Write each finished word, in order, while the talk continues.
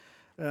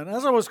And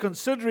as I was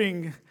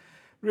considering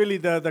really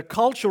the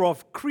culture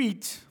of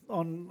Crete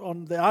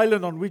on the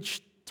island on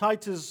which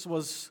Titus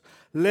was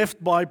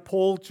left by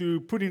Paul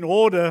to put in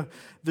order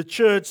the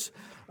church,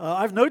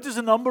 I've noticed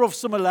a number of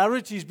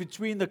similarities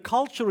between the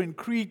culture in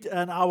Crete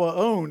and our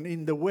own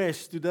in the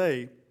West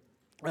today.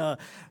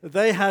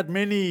 They had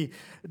many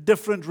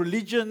different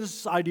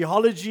religions,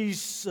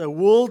 ideologies,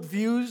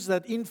 worldviews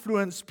that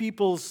influence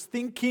people's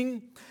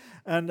thinking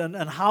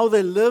and how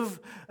they live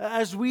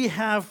as we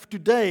have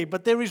today.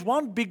 But there is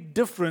one big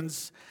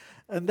difference,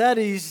 and that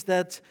is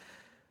that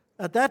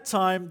at that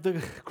time,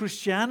 the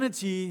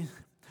Christianity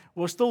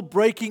was still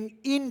breaking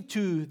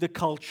into the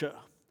culture.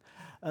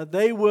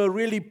 They were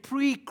really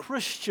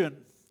pre-Christian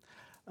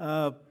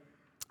as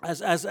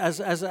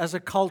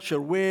a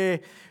culture, where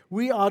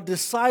we are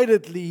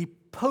decidedly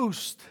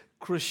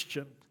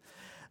post-Christian.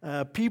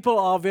 People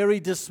are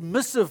very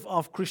dismissive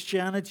of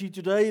Christianity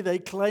today. They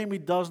claim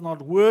it does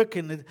not work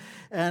and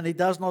it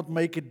does not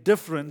make a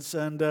difference.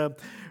 And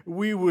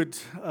we would,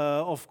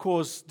 of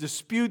course,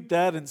 dispute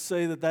that and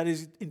say that that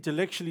is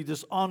intellectually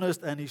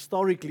dishonest and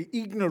historically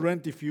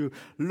ignorant if you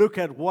look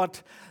at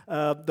what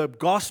the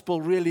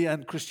gospel really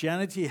and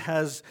Christianity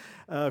has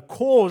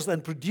caused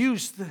and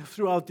produced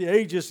throughout the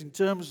ages in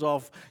terms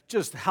of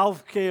just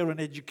healthcare and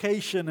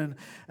education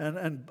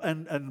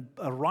and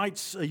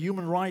rights,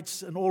 human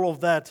rights, and all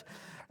of that.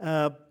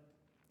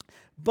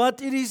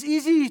 But it is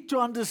easy to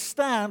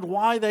understand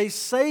why they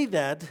say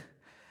that,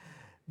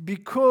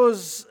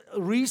 because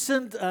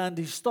recent and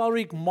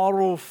historic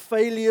moral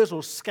failures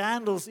or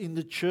scandals in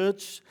the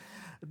church,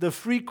 the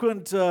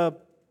frequent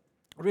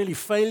really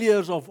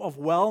failures of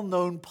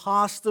well-known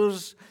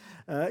pastors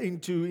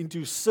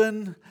into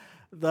sin,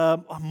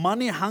 the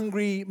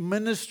money-hungry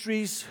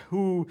ministries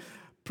who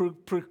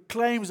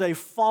proclaims a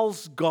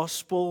false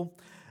gospel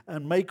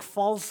and make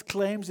false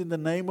claims in the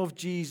name of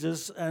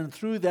Jesus, and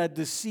through that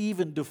deceive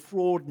and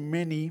defraud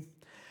many.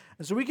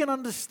 And so we can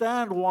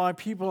understand why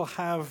people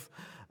have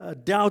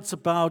doubts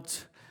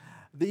about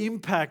the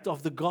impact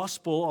of the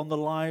gospel on the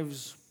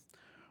lives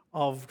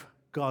of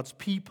God's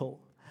people.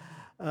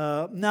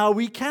 Now,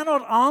 we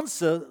cannot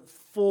answer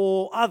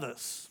for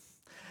others,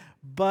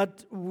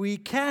 but we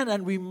can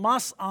and we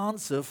must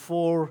answer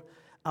for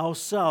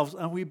ourselves.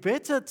 And we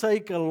better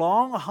take a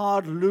long,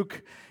 hard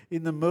look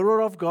in the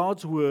mirror of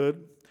God's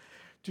Word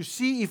to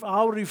see if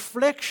our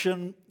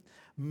reflection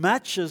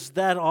matches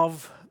that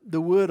of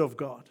the Word of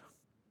God.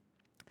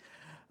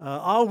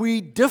 Are we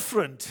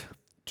different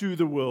to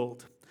the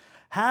world?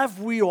 Have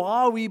we or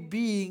are we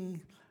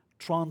being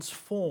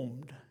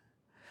transformed?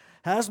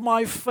 Has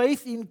my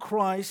faith in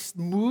Christ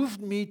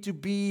moved me to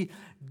be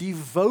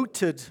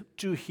devoted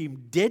to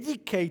Him,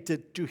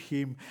 dedicated to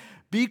Him,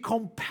 be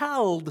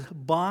compelled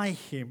by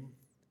Him?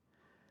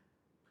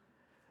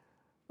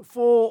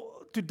 For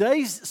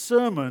today's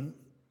sermon,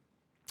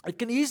 it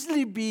can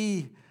easily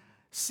be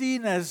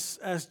seen as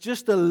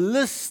just a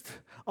list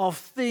of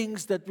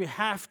things that we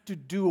have to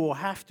do or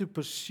have to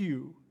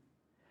pursue.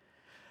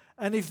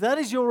 And if that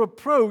is your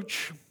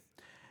approach,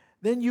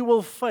 then you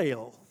will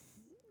fail.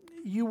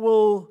 You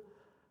will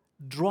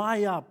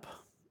dry up.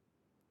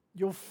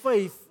 Your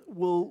faith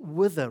will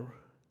wither.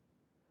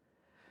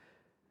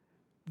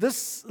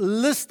 This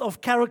list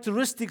of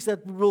characteristics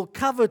that we will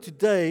cover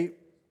today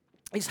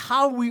is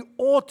how we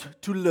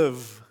ought to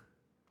live.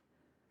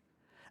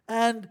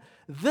 And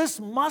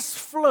this must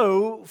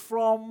flow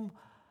from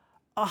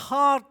a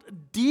heart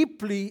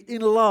deeply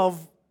in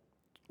love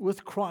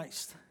with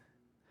Christ,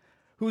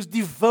 who's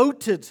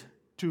devoted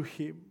to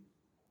Him.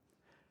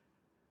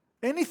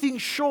 Anything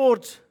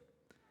short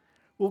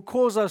will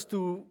cause us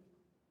to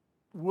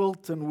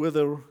wilt and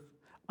wither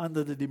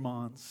under the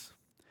demands.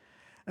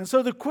 And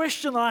so the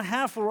question I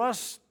have for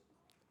us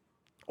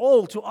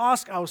all to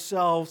ask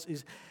ourselves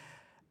is,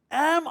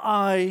 am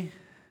I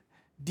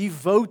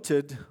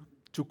devoted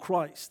to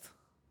Christ?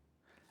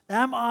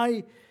 Am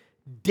I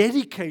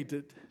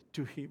dedicated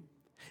to Him?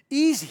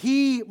 Is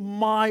He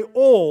my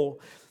all?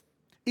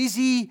 Is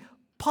He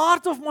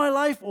part of my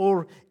life,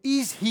 or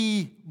is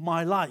He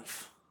my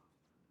life?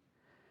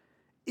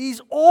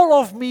 Is all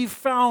of me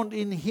found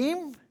in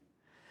Him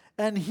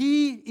and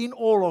He in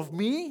all of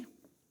me?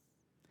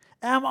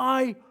 Am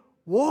I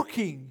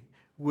walking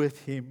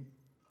with Him?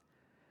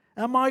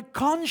 Am I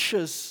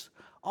conscious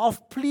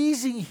of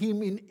pleasing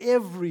Him in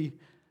every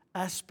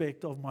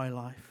aspect of my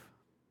life?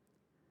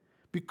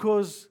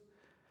 Because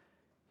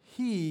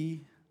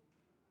He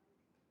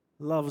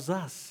loves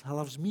us,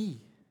 loves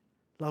me,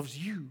 loves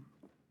you.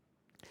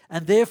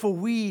 And therefore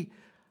we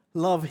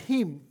love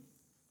Him.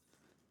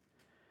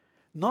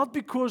 Not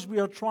because we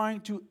are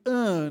trying to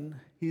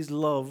earn His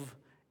love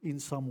in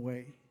some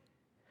way.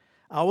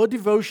 Our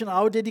devotion,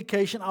 our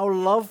dedication, our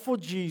love for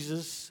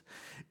Jesus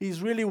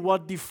is really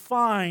what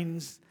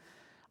defines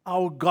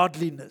our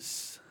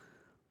godliness.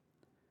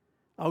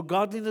 Our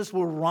godliness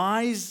will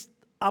rise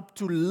up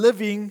to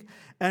living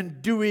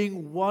and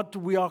doing what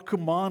we are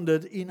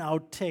commanded in our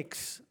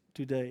text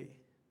today.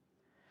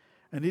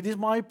 And it is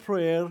my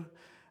prayer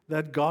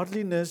that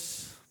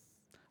godliness,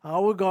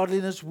 our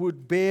godliness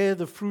would bear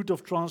the fruit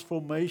of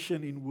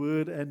transformation in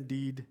word and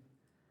deed,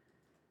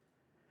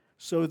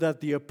 so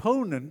that the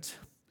opponent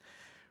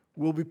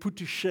will be put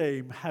to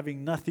shame,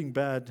 having nothing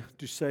bad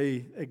to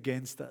say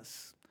against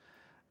us,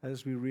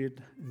 as we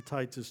read in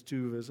Titus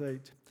 2, verse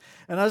 8.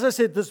 And as I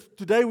said,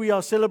 today we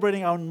are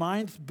celebrating our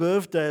 9th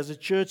birthday as a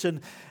church,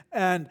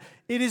 and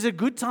it is a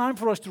good time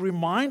for us to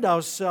remind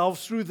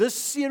ourselves through this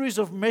series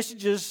of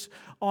messages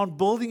on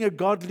building a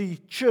godly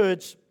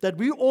church that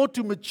we ought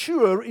to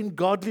mature in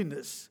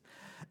godliness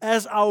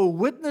as our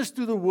witness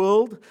to the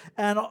world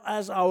and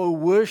as our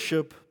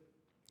worship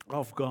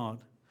of God.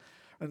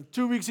 And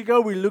 2 weeks ago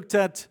we looked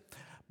at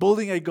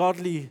building a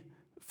godly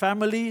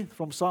family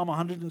from Psalm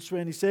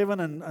 127,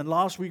 and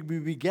last week we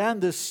began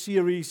this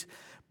series,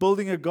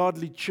 Building a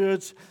Godly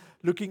Church,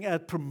 looking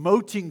at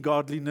promoting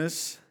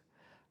godliness.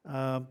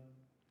 A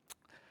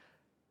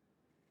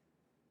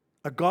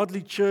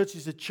godly church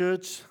is a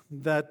church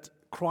that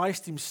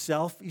Christ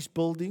Himself is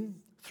building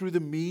through the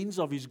means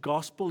of His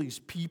gospel, His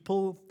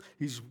people,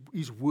 His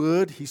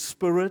word, His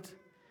Spirit,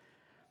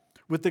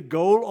 with the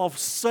goal of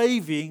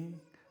saving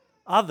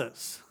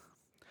others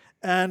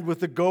and with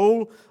the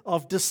goal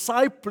of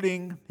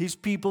discipling His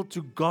people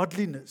to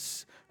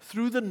godliness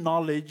through the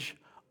knowledge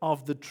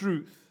of the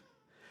truth,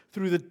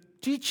 through the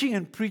teaching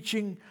and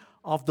preaching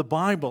of the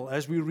Bible,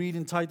 as we read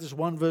in Titus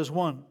 1, verse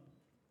 1.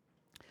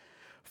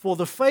 For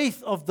the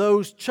faith of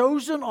those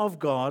chosen of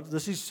God,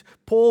 this is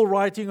Paul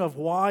writing of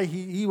why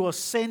he was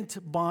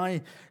sent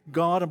by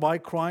God and by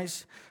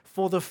Christ,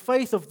 for the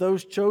faith of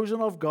those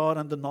chosen of God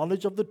and the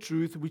knowledge of the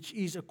truth, which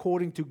is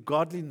according to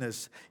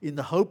godliness, in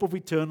the hope of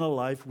eternal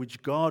life,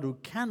 which God, who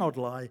cannot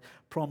lie,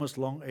 promised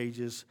long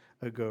ages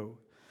ago.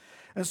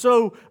 And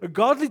so a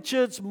godly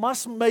church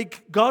must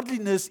make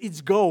godliness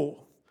its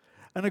goal.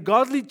 And a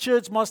godly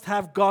church must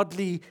have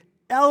godly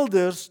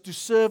elders to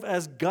serve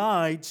as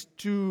guides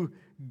to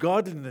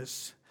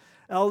godliness.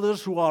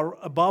 Elders who are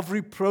above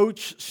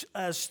reproach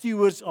as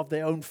stewards of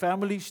their own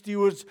family,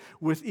 stewards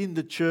within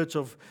the church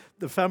of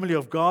the family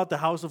of God, the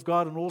house of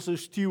God, and also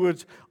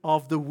stewards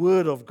of the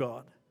Word of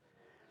God.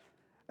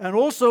 And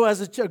also,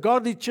 as a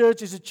godly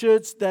church is a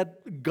church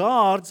that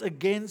guards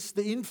against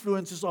the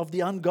influences of the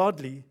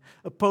ungodly,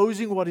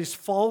 opposing what is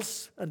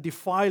false and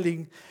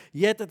defiling,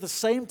 yet at the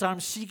same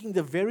time seeking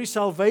the very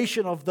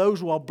salvation of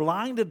those who are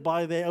blinded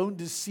by their own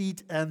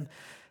deceit and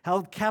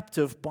held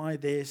captive by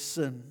their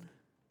sin.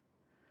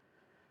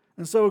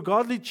 And so a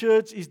godly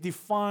church is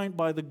defined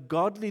by the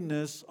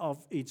godliness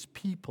of its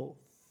people.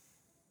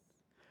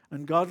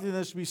 And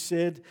godliness, we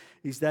said,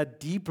 is that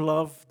deep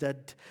love,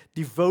 that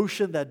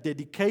devotion, that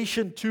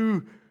dedication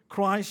to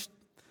Christ,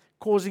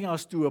 causing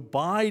us to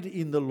abide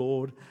in the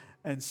Lord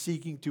and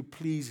seeking to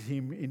please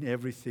Him in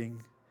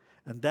everything.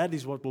 And that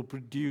is what will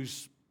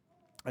produce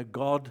a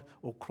God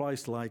or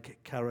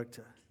Christ-like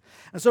character.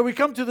 And so we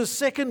come to the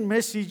second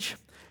message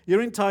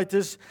here in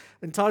Titus,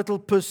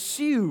 entitled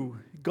Pursue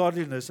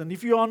Godliness. And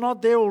if you are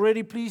not there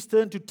already, please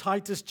turn to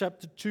Titus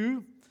chapter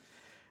 2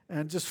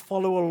 and just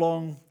follow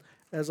along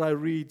as I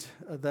read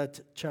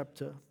that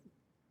chapter.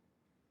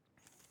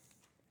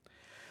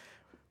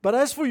 But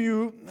as for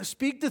you,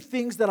 speak the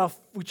things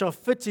which are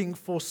fitting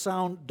for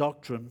sound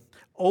doctrine.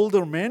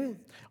 Older men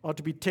are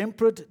to be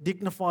temperate,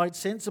 dignified,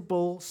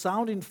 sensible,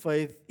 sound in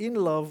faith, in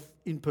love,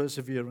 in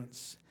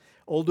perseverance.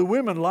 Older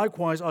women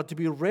likewise are to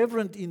be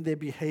reverent in their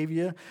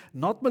behavior,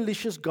 not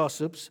malicious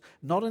gossips,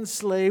 not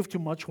enslaved to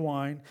much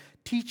wine,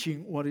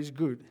 teaching what is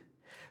good,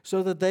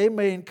 so that they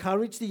may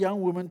encourage the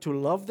young women to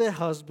love their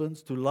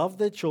husbands, to love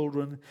their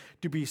children,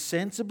 to be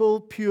sensible,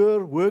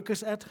 pure,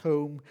 workers at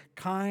home,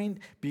 kind,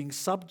 being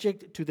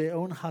subject to their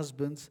own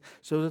husbands,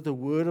 so that the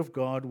word of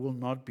God will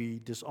not be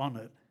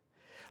dishonored.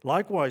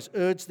 Likewise,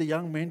 urge the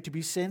young men to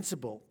be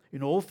sensible.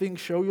 In all things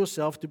show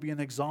yourself to be an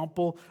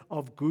example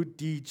of good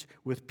deeds,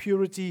 with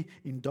purity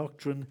in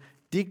doctrine,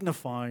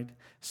 dignified,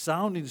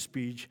 sound in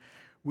speech,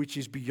 which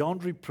is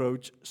beyond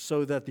reproach,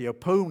 so that the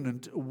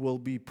opponent will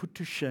be put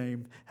to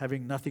shame,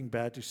 having nothing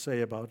bad to say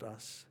about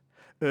us.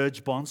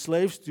 Urge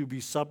bondslaves to be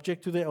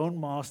subject to their own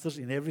masters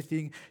in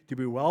everything, to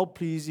be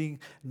well-pleasing,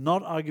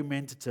 not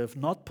argumentative,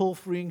 not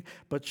pilfering,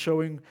 but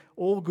showing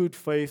all good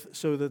faith,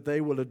 so that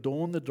they will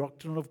adorn the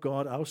doctrine of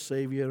God, our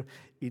Savior,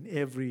 in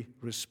every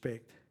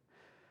respect.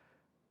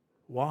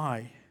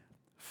 Why?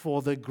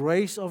 For the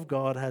grace of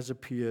God has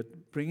appeared,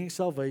 bringing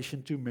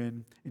salvation to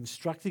men,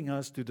 instructing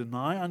us to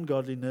deny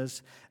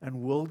ungodliness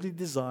and worldly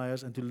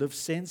desires, and to live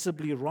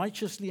sensibly,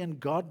 righteously, and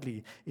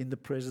godly in the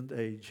present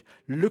age,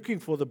 looking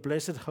for the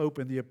blessed hope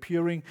and the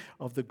appearing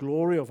of the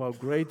glory of our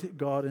great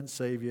God and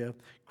Savior,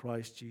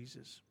 Christ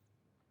Jesus,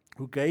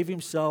 who gave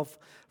Himself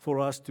for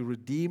us to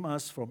redeem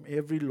us from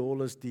every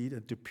lawless deed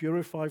and to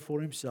purify for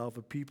Himself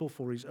a people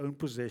for His own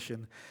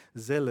possession,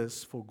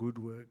 zealous for good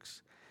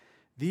works.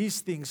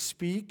 These things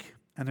speak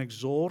and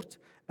exhort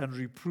and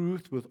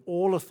reprove with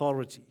all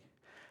authority.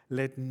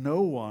 Let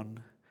no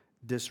one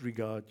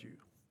disregard you.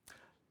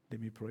 Let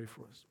me pray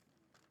for us.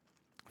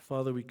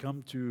 Father, we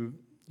come to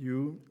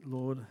you,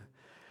 Lord,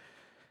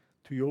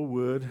 to your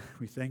word.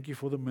 We thank you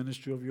for the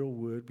ministry of your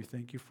word. We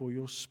thank you for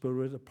your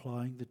Spirit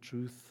applying the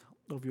truth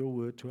of your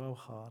word to our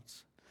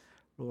hearts.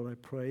 Lord, I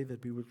pray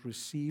that we would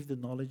receive the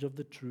knowledge of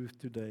the truth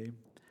today.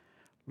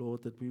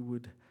 Lord, that we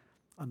would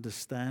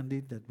understand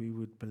it, that we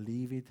would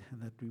believe it, and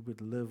that we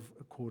would live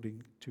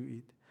according to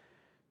it.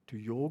 To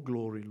your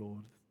glory,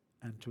 Lord,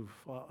 and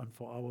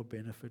for our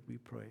benefit, we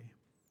pray.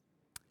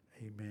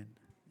 Amen.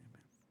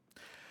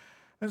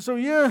 And so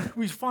here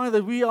we find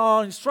that we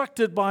are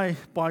instructed by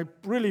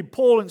really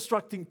Paul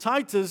instructing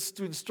Titus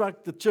to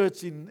instruct the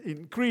church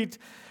in Crete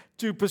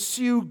to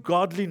pursue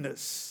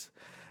godliness.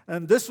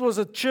 And this was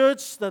a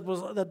church that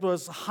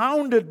was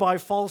hounded by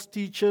false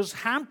teachers,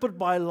 hampered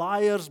by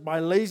liars, by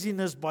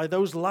laziness, by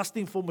those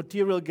lusting for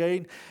material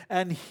gain,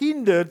 and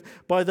hindered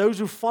by those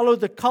who followed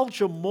the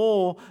culture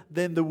more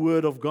than the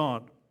Word of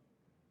God.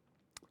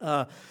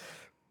 And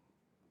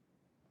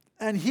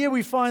here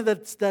we find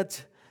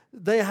that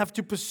they have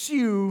to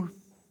pursue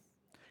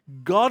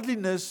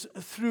godliness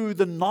through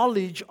the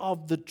knowledge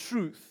of the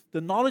truth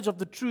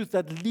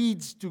that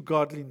leads to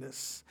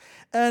godliness.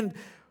 And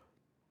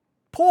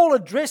Paul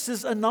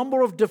addresses a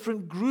number of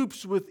different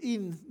groups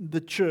within the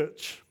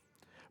church,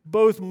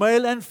 both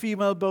male and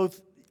female,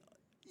 both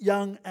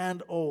young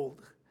and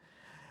old.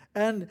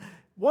 And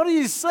what he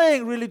is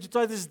saying really to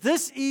Titus,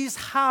 this is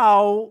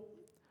how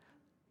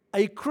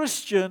a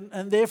Christian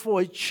and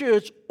therefore a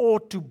church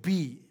ought to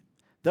be.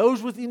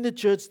 Those within the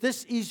church,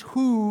 this is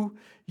who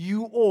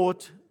you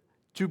ought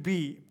to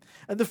be.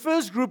 And the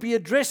first group he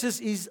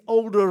addresses is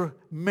older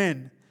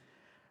men.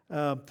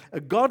 A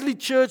godly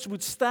church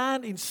would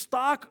stand in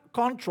stark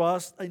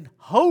contrast, in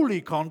holy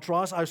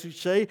contrast, I should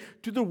say,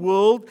 to the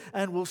world,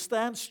 and will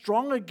stand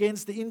strong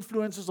against the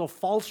influences of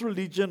false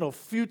religion, of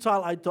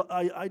futile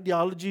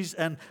ideologies,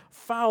 and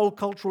foul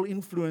cultural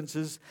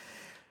influences.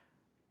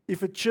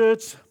 If a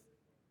church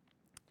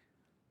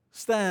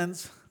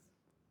stands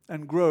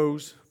and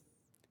grows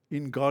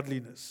in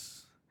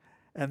godliness.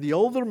 And the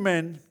older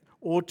men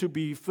ought to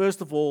be, first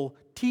of all,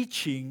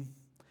 teaching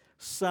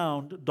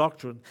sound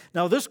doctrine.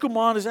 Now, this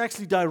command is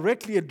actually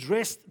directly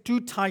addressed to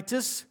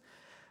Titus,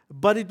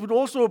 but it would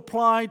also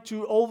apply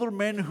to older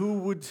men who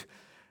would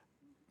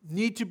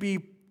need to be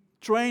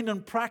trained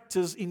and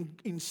practiced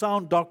in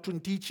sound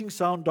doctrine, teaching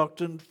sound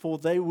doctrine, for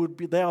they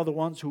are the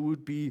ones who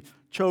would be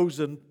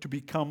chosen to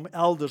become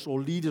elders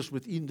or leaders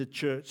within the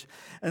church.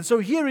 And so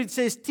here it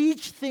says,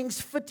 teach things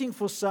fitting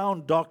for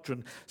sound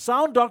doctrine.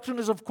 Sound doctrine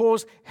is, of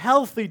course,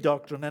 healthy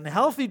doctrine, and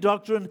healthy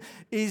doctrine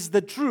is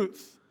the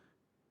truth.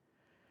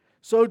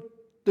 So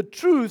the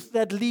truth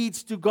that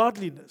leads to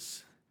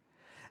godliness.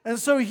 And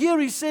so here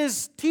he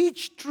says,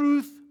 teach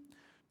truth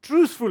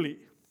truthfully.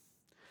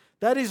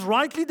 That is,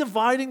 rightly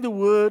dividing the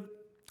word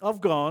of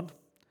God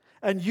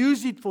and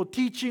use it for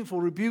teaching, for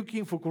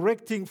rebuking, for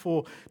correcting,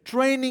 for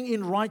training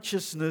in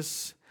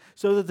righteousness,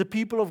 so that the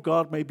people of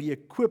God may be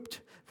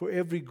equipped for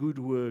every good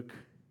work.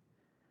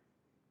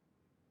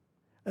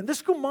 And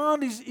this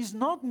command is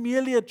not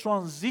merely a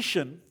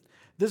transition.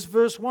 This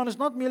verse 1 is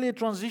not merely a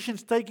transition,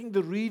 it's taking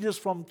the readers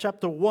from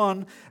chapter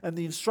 1 and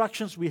the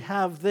instructions we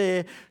have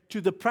there to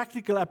the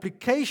practical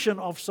application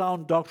of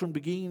sound doctrine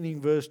beginning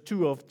in verse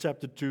 2 of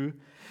chapter 2.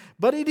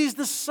 But it is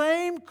the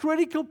same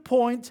critical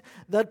point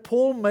that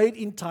Paul made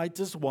in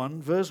Titus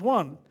 1, verse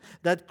 1.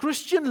 That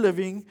Christian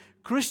living,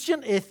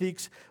 Christian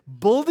ethics,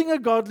 building a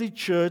godly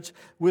church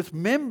with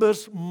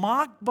members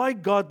marked by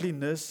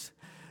godliness,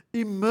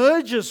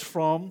 emerges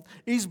from,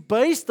 is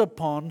based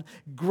upon,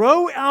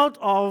 grow out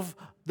of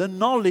the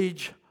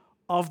knowledge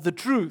of the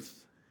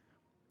truth,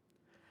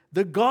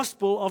 the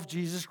gospel of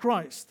Jesus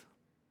Christ.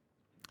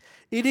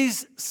 It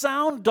is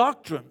sound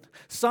doctrine,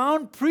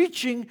 sound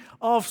preaching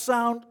of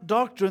sound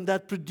doctrine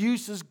that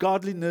produces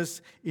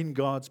godliness in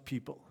God's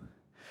people.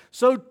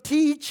 So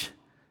teach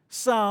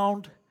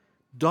sound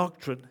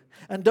doctrine.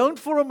 And don't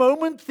for a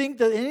moment think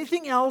that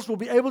anything else will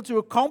be able to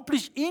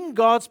accomplish in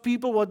God's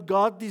people what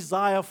God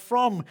desires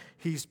from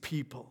His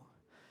people.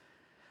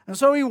 And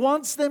so He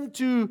wants them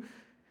to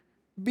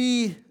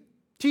be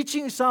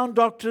teaching sound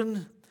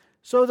doctrine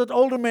so that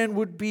older men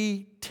would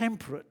be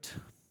temperate.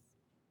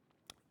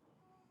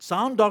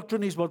 Sound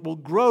doctrine is what will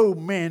grow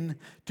men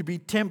to be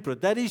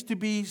temperate. That is to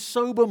be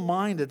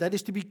sober-minded. That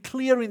is to be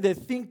clear in their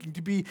thinking,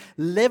 to be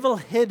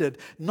level-headed,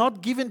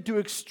 not given to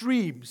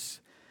extremes,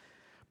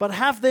 but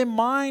have their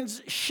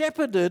minds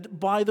shepherded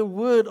by the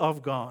Word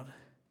of God.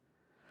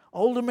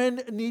 Older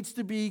men needs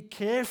to be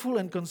careful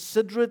and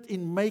considerate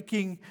in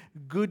making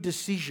good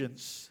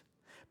decisions,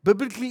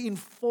 biblically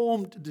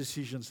informed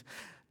decisions,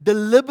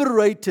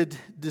 deliberated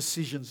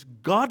decisions,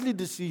 godly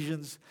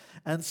decisions,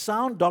 and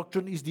sound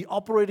doctrine is the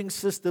operating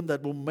system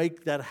that will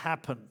make that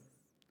happen.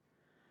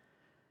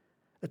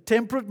 A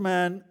temperate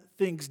man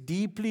thinks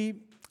deeply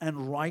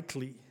and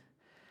rightly,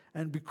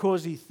 and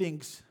because he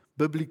thinks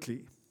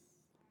biblically.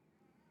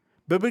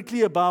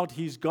 Biblically about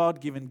his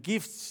God-given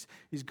gifts,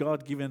 his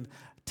God-given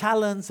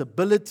talents,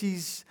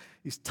 abilities,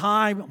 his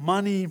time,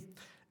 money,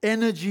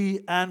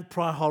 energy, and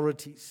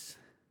priorities.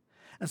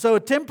 And so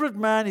a temperate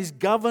man is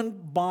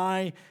governed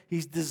by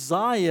his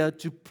desire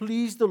to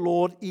please the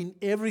Lord in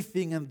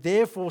everything, and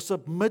therefore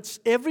submits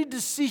every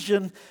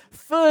decision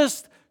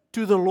first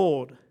to the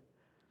Lord.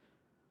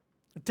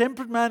 A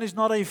temperate man is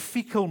not a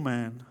fickle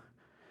man.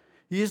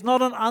 He is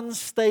not an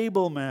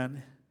unstable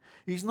man.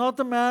 He's not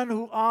the man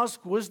who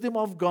asks wisdom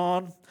of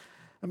God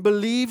and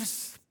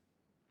believes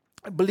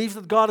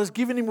that God has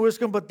given him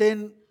wisdom, but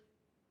then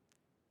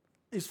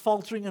is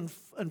faltering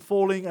and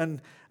falling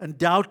and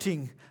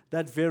doubting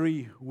that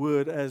very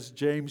word, as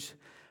James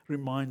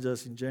reminds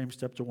us in James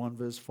chapter 1,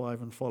 verse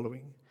 5 and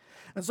following.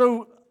 And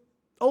so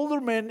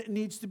older men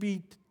needs to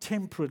be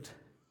temperate,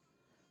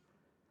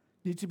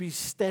 need to be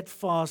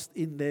steadfast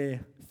in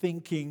their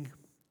thinking,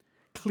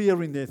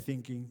 clear in their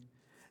thinking,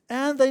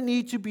 and they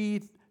need to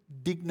be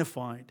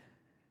dignified.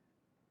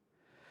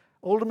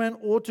 Older men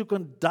ought to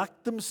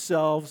conduct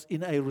themselves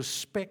in a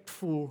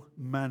respectful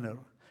manner,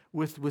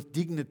 with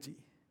dignity.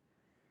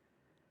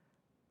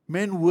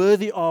 Men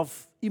worthy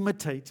of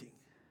imitating.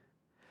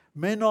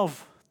 Men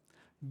of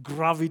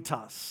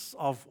gravitas,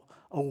 of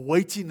a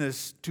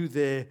weightiness to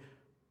their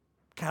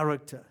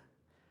character.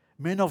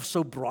 Men of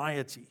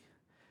sobriety.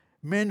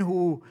 Men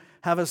who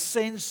have a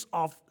sense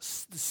of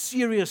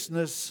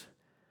seriousness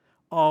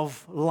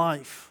of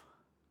life.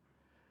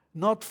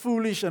 Not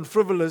foolish and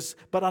frivolous,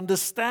 but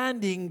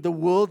understanding the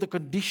world, the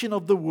condition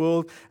of the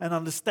world, and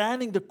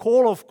understanding the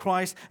call of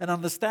Christ, and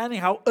understanding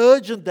how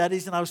urgent that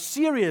is and how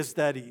serious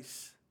that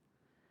is.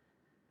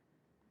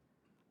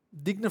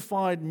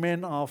 Dignified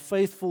men are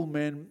faithful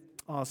men,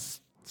 are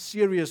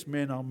serious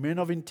men, are men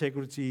of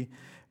integrity,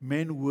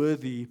 men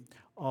worthy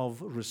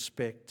of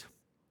respect.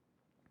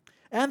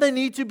 And they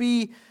need to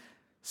be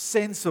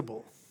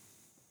sensible.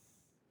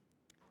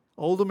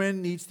 Older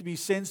men needs to be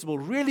sensible.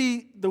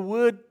 Really, the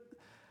word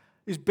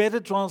is better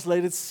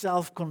translated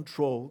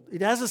self-control.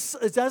 It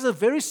has a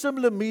very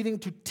similar meaning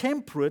to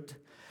temperate,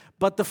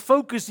 but the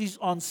focus is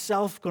on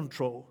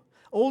self-control.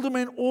 Older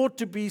men ought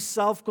to be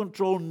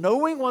self-controlled,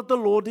 knowing what the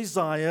Lord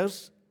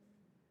desires,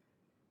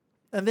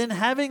 and then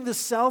having the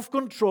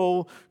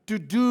self-control to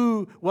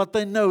do what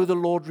they know the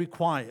Lord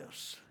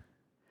requires.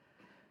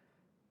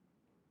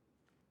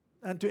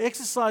 And to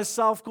exercise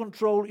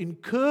self-control in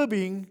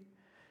curbing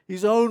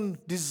his own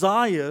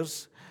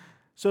desires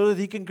so that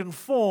he can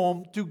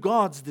conform to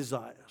God's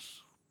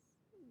desires.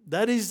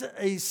 That is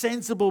a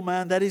sensible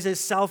man. That is a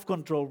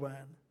self-controlled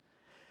man.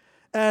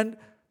 And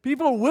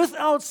people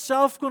without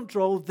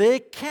self-control, there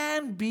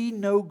can be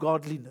no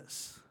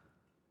godliness.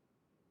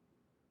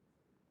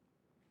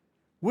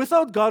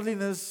 Without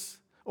godliness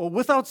or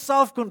without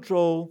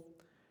self-control,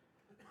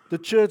 the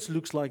church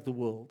looks like the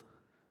world.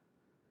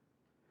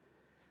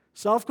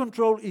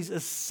 Self-control is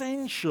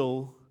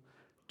essential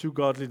to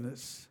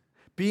godliness.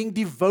 Being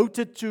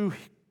devoted to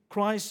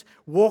Christ,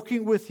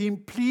 walking with Him,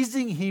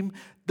 pleasing Him,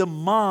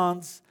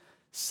 demands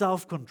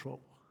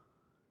self-control.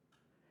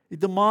 It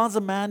demands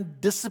a man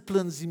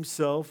disciplines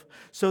himself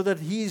so that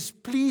he is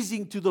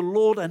pleasing to the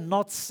Lord and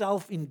not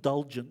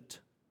self-indulgent.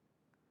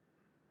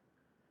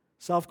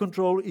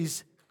 Self-control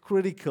is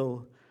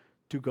critical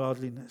to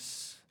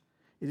godliness.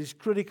 It is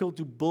critical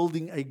to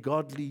building a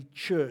godly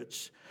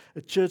church,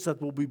 a church that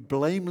will be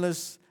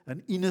blameless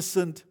and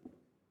innocent,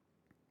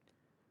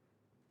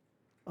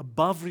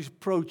 above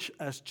reproach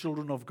as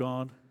children of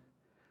God,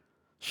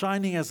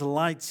 shining as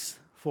lights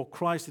for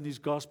Christ and His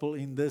gospel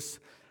in this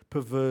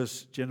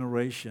perverse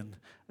generation,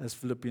 as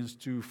Philippians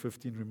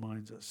 2:15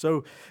 reminds us.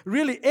 So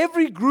really,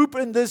 every group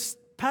in this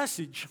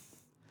passage,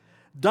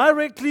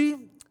 directly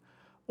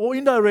or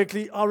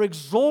indirectly, are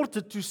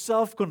exhorted to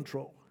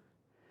self-control.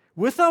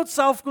 Without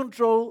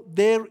self-control,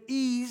 there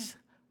is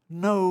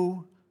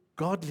no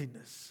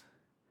godliness.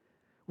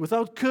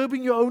 Without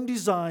curbing your own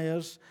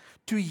desires,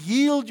 to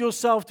yield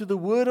yourself to the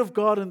Word of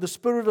God and the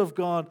Spirit of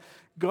God,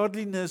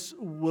 godliness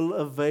will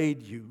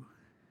evade you.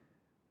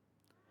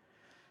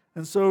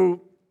 And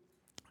so,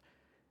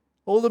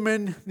 older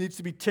men need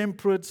to be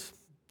temperate,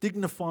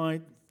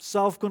 dignified,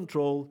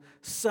 self-controlled,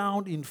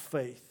 sound in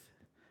faith.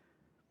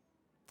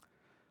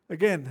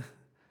 Again,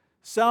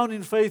 sound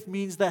in faith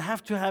means they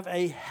have to have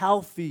a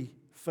healthy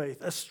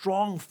faith, a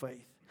strong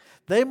faith.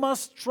 They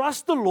must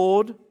trust the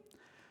Lord,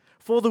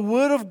 for the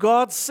Word of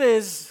God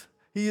says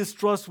He is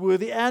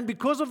trustworthy, and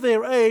because of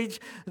their age,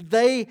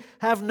 He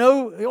has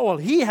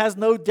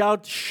no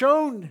doubt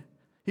shown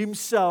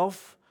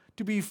Himself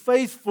to be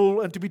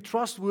faithful and to be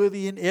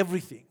trustworthy in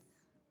everything.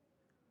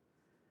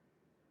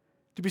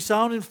 To be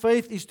sound in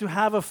faith is to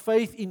have a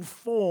faith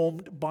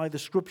informed by the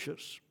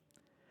Scriptures,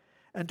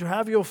 and to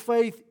have your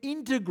faith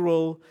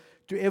integral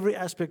to every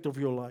aspect of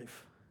your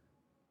life.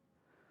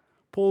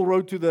 Paul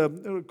wrote to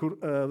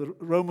the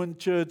Roman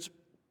church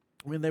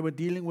when they were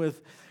dealing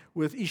with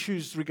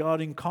issues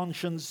regarding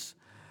conscience,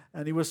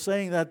 and he was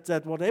saying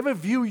that whatever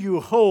view you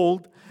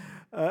hold,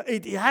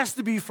 it has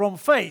to be from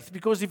faith,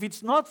 because if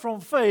it's not from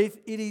faith,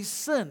 it is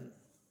sin.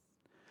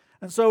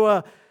 And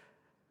so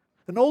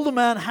an older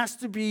man has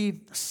to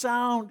be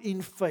sound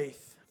in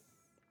faith.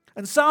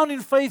 And sound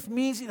in faith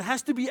means it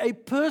has to be a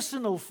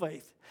personal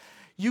faith.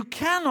 You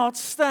cannot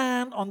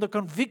stand on the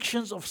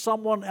convictions of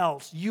someone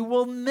else. You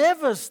will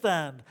never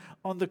stand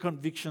on the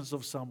convictions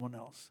of someone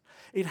else.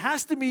 It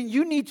has to mean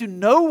you need to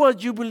know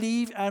what you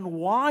believe and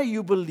why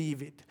you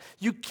believe it.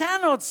 You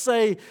cannot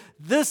say,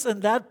 this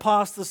and that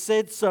pastor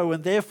said so,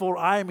 and therefore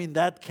I am in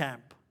that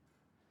camp.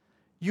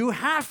 You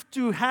have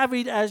to have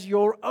it as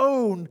your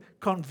own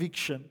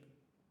conviction.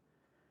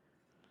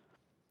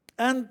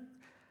 And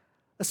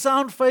a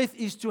sound faith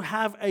is to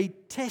have a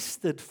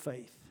tested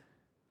faith.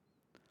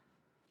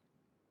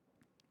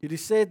 It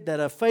is said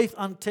that a faith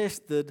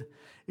untested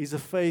is a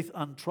faith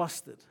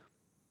untrusted.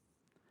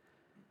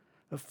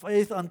 A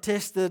faith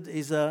untested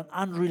is an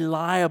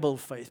unreliable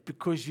faith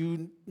because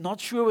you're not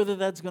sure whether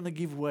that's going to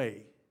give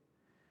way.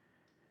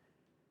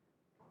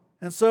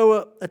 And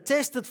so a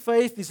tested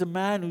faith is a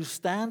man who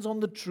stands on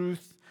the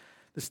truth,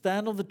 to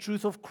stand on the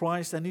truth of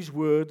Christ and His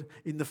Word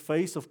in the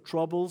face of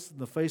troubles, in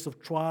the face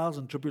of trials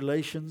and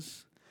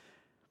tribulations.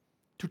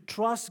 To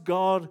trust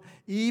God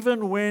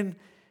even when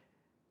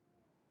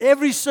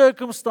every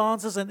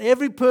circumstances and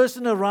every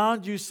person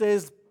around you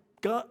says,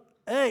 God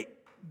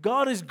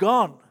is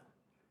gone.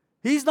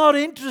 He's not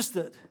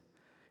interested.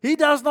 He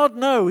does not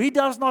know. He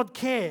does not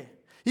care.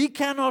 He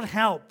cannot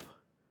help.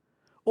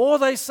 Or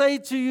they say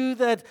to you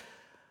that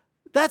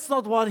that's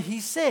not what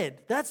He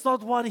said. That's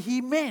not what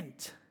He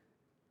meant.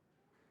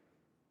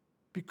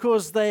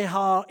 Because they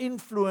are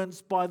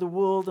influenced by the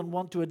world and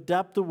want to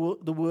adapt the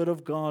Word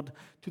of God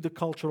to the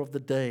culture of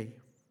the day.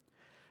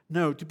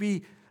 No,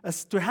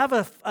 to have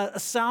a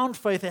sound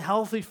faith, a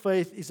healthy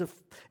faith,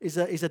 is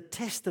a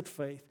tested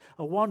faith,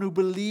 a one who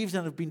believes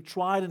and has been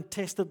tried and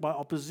tested by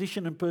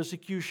opposition and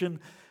persecution,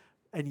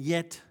 and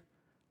yet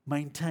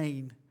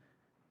maintain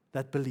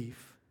that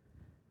belief.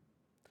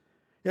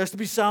 It has to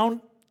be sound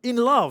in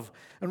love.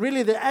 And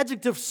really the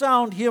adjective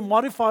sound here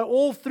modify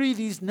all three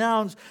these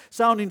nouns: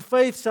 sound in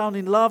faith, sound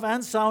in love,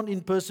 and sound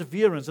in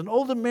perseverance. And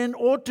all the men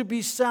ought to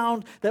be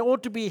sound, they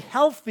ought to be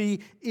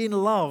healthy in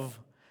love.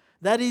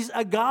 That is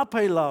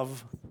agape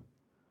love.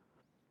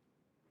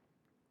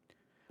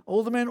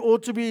 All the men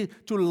ought to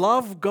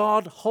love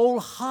God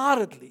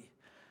wholeheartedly,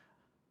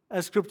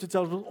 as Scripture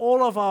tells us, with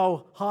all of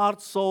our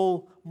heart,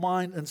 soul,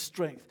 mind, and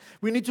strength.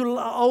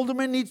 All the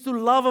men need to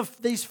love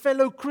these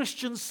fellow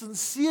Christians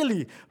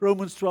sincerely,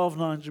 Romans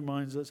 12:9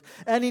 reminds us.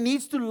 And he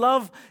needs to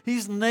love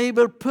his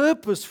neighbor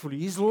purposefully,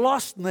 his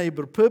lost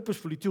neighbor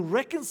purposefully, to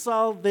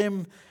reconcile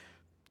them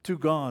to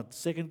God,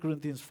 2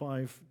 Corinthians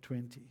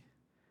 5:20.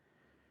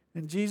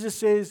 And Jesus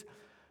says,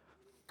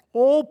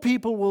 all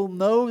people will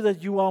know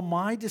that you are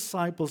my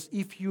disciples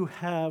if you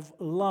have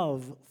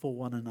love for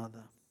one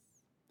another.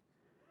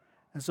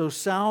 And so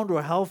sound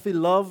or healthy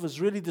love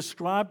is really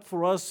described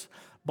for us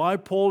by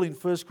Paul in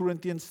 1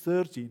 Corinthians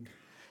 13.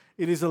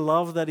 It is a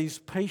love that is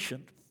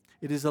patient.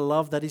 It is a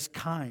love that is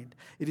kind.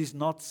 It is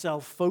not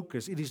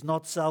self-focused. It is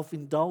not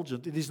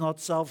self-indulgent. It is not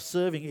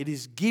self-serving. It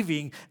is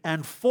giving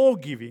and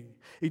forgiving.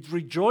 It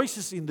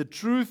rejoices in the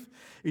truth.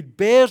 It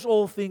bears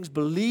all things,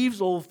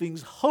 believes all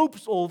things,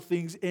 hopes all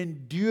things,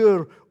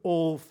 endure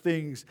all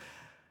things.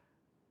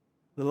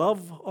 The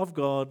love of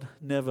God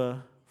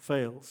never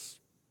fails.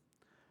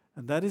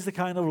 And that is the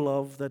kind of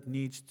love that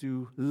needs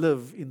to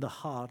live in the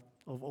heart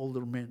of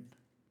older men.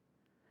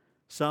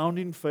 Sound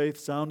in faith,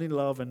 sound in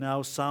love, and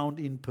now sound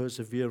in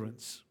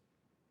perseverance.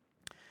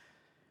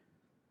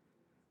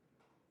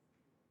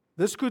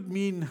 This could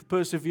mean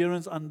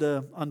perseverance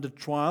under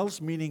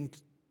trials, meaning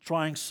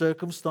trying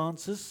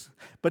circumstances.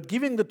 But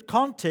given the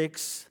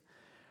context,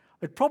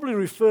 it probably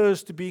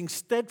refers to being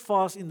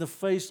steadfast in the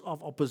face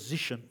of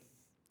opposition.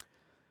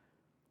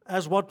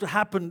 As what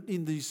happened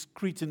in these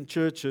Cretan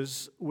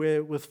churches,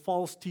 where with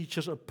false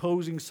teachers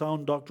opposing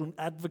sound doctrine,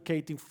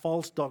 advocating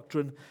false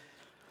doctrine,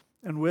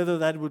 and whether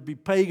that would be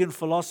pagan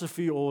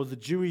philosophy or the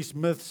Jewish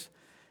myths,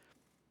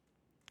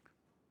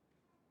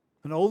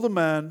 an older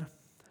man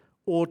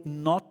ought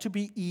not to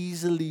be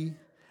easily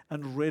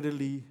and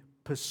readily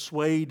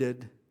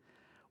persuaded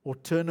or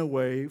turn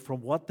away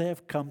from what they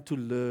have come to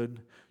learn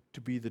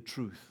to be the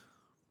truth,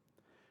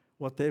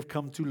 what they have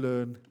come to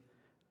learn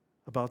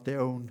about their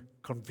own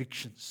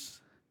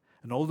convictions.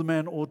 An older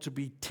man ought to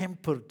be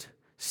tempered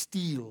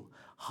steel,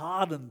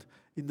 hardened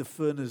in the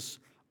furnace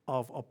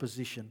of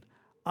opposition,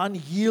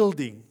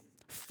 unyielding,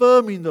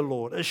 firm in the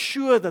Lord,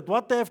 assured that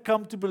what they have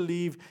come to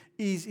believe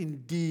is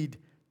indeed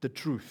the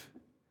truth.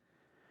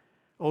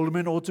 Older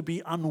men ought to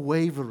be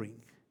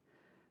unwavering,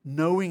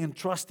 knowing and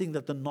trusting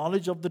that the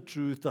knowledge of the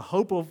truth, the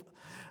hope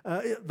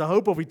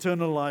of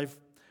eternal life,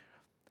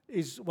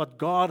 is what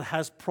God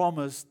has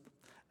promised,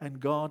 and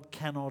God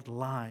cannot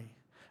lie,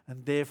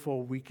 and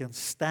therefore we can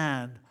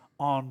stand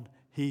on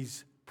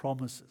His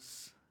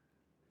promises.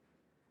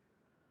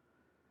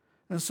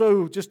 And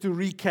so, just to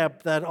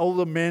recap, that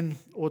older men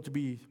ought to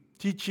be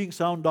teaching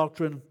sound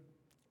doctrine,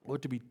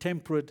 ought to be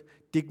temperate,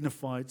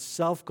 dignified,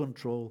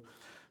 self-control,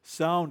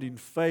 sound in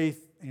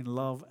faith, in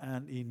love,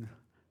 and in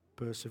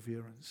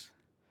perseverance.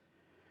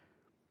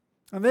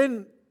 And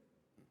then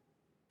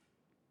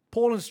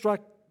Paul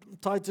instructs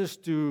Titus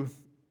to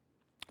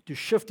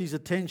shift his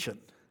attention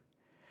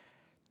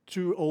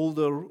to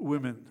older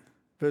women.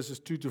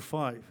 verses 2 to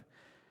 5.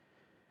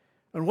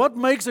 And what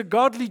makes a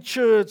godly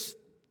church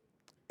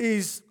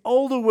is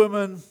older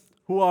women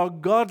who are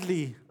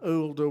godly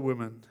older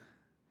women.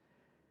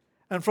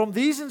 And from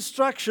these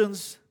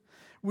instructions,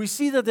 we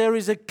see that there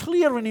is a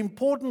clear and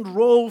important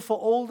role for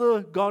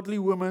older godly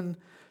women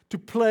to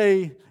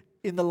play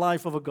in the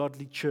life of a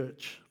godly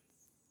church.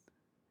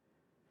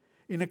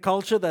 In a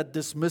culture that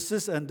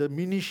dismisses and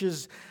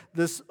diminishes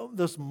this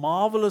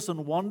marvelous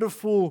and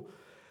wonderful,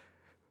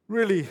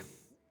 really,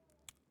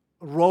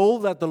 role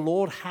that the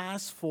Lord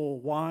has for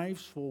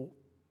wives, for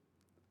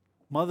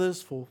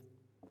mothers, for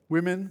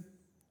women,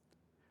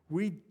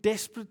 we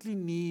desperately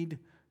need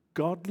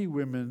godly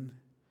women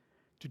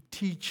to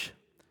teach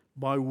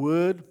by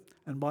word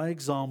and by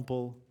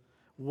example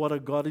what a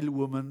godly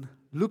woman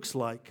looks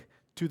like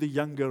to the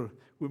younger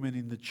women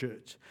in the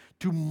church,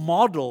 to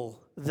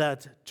model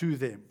that to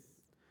them.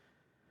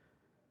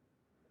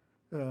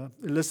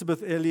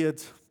 Elizabeth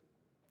Elliot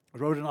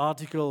wrote an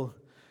article,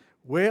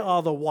 "Where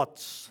are the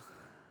Watts?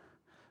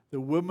 The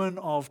Women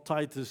of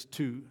Titus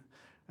 2."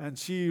 And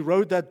she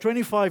wrote that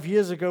 25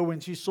 years ago when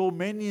she saw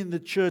many in the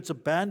church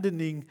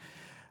abandoning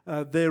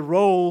their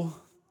role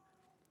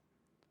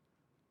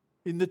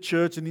in the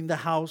church and in the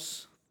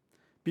house,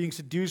 being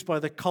seduced by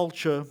the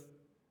culture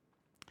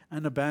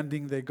and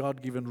abandoning their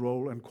God-given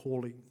role and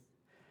calling.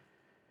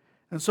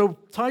 And so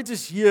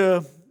Titus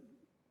here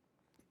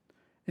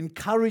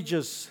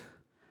encourages,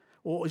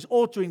 or is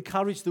ought to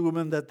encourage the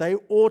women that they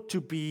ought to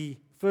be,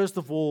 first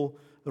of all,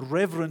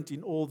 reverent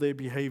in all their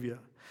behavior.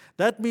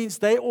 That means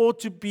they ought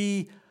to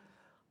be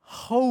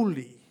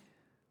holy.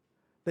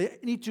 They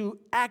need to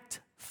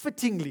act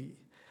fittingly.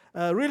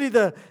 Really,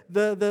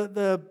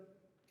 the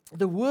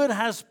word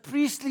has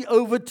priestly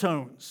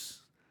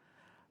overtones,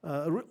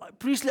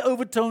 priestly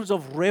overtones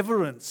of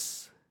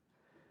reverence.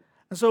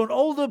 And so an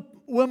older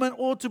woman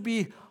ought to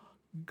be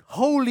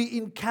holy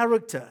in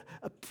character,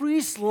 a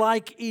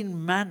priest-like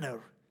in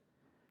manner.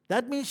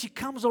 That means she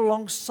comes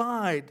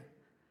alongside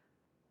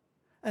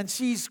and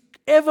she's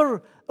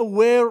ever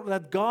aware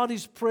that God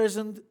is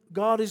present,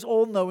 God is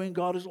all-knowing,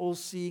 God is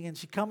all-seeing, and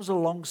she comes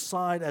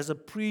alongside as a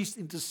priest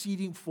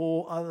interceding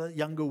for other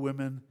younger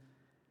women.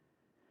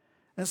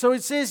 And so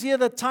it says here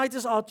that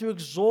Titus are to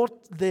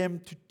exhort them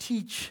to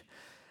teach,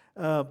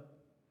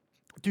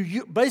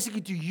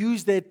 basically to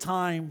use their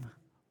time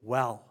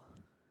well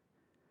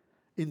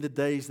in the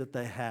days that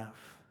they have.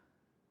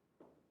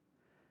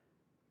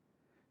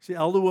 See,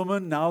 elder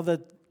women, now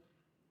that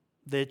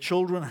their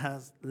children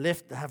have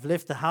left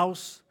the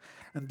house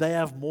and they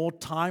have more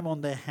time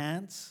on their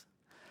hands,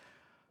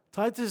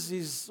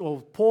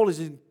 Paul is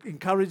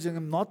encouraging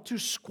them not to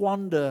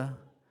squander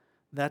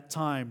that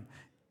time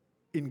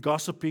in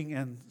gossiping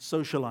and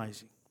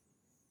socializing,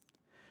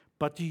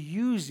 but to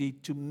use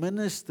it to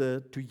minister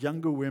to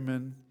younger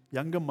women,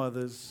 younger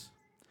mothers,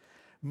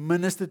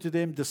 minister to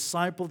them,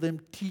 disciple them,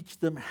 teach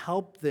them,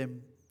 help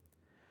them.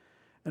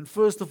 And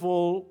first of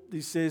all,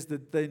 he says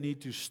that they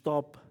need to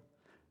stop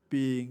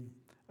being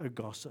a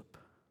gossip.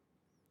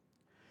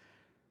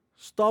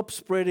 Stop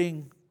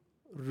spreading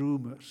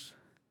rumors.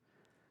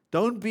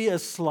 Don't be a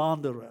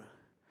slanderer.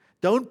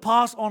 Don't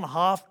pass on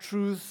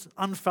half-truths,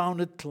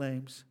 unfounded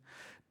claims.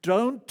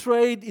 Don't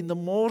trade in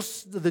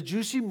the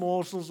juicy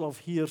morsels of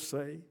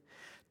hearsay.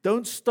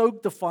 Don't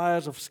stoke the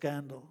fires of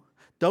scandal.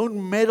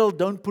 Don't meddle,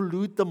 don't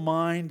pollute the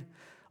mind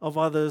of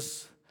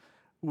others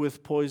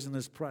with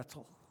poisonous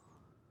prattle.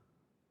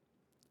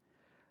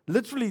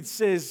 Literally, it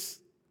says,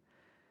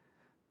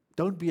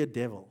 don't be a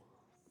devil.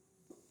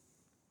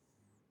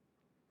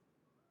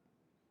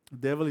 The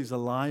devil is a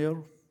liar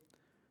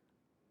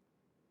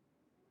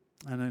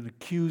and an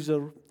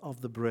accuser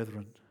of the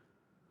brethren.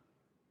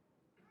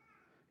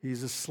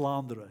 He's a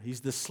slanderer.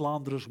 He's the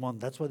slanderous one.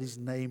 That's what his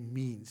name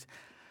means.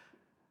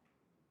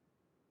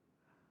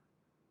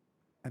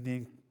 And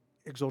the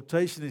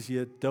exhortation is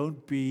here,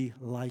 don't be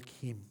like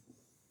him.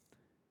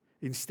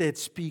 Instead,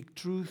 speak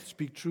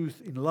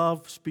truth in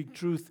love, speak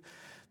truth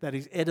that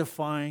is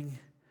edifying,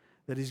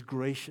 that is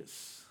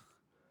gracious,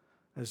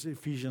 as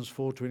Ephesians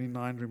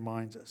 4:29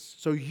 reminds us.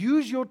 So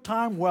use your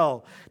time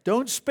well.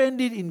 Don't spend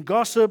it in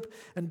gossip,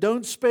 and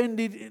don't spend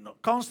it in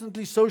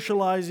constantly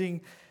socializing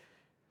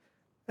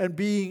and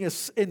being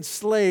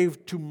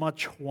enslaved to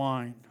much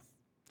wine.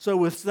 So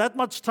with that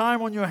much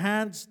time on your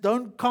hands,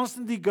 don't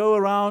constantly go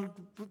around,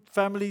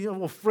 family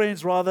or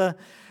friends rather,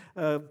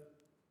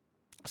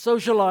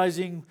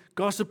 socializing,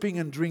 gossiping,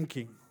 and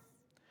drinking.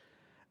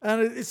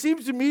 And it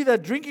seems to me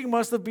that drinking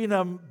must have been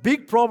a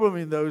big problem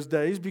in those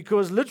days,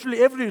 because literally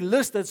every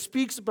list that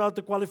speaks about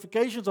the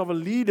qualifications of a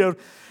leader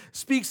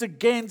speaks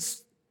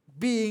against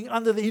being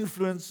under the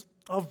influence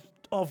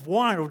of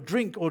wine or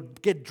drink or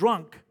get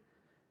drunk.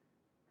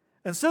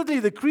 And certainly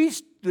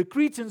the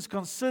Cretans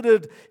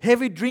considered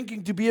heavy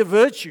drinking to be a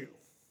virtue.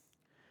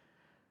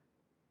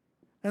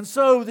 And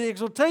so the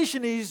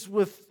exhortation is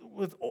with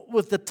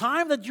the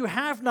time that you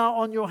have now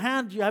on your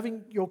hand, you're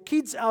having your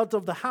kids out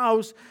of the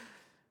house,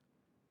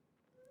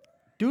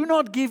 do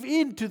not give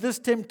in to this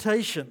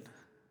temptation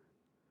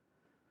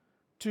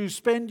to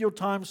spend your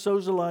time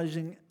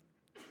socializing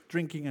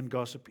drinking and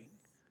gossiping.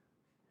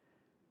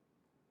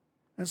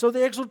 And so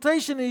the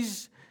exhortation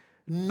is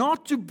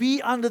not to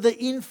be under the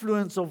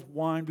influence of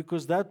wine,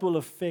 because that will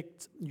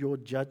affect your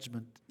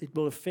judgment. It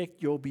will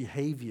affect your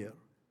behavior.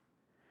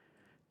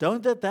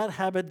 Don't let that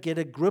habit get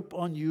a grip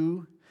on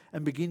you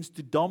and begins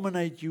to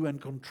dominate you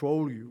and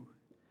control you.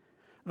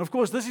 And of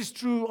course, this is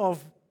true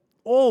of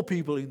all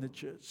people in the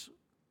church.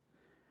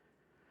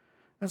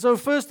 And so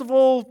first of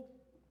all,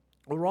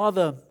 or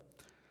rather,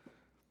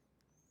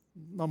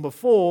 number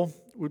 4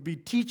 would be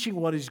teaching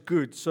what is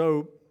good.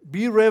 So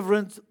be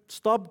reverent,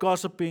 stop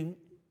gossiping,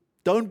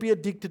 don't be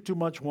addicted to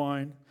much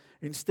wine.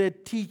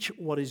 Instead, teach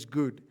what is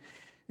good.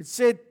 It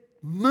said,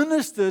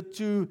 minister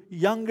to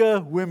younger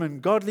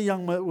women, godly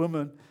young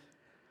women.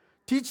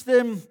 Teach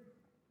them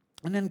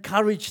and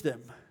encourage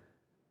them.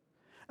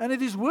 And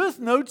it is worth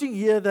noting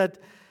here that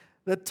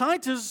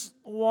Titus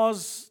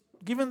was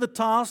given the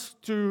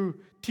task to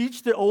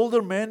teach the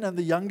older men and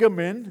the younger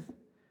men.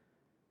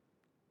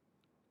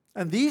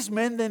 And these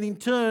men then in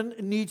turn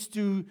need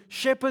to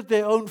shepherd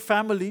their own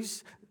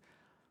families.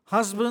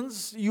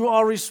 Husbands, you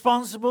are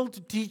responsible to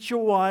teach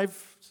your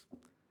wife,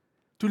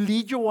 to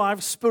lead your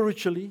wife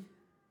spiritually.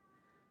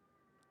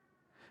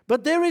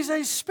 But there is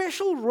a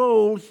special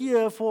role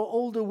here for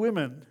older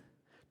women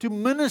to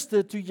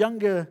minister to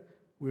younger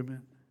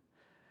women.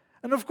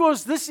 And of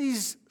course, this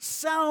is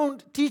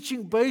sound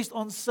teaching based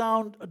on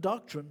sound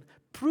doctrine,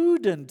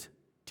 prudent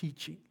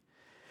teaching.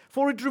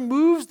 For it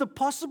removes the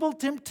possible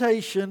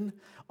temptation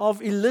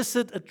of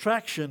illicit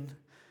attraction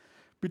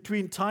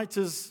between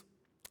Titus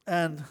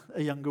and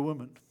a younger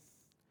woman.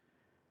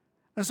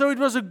 And so it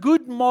was a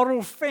good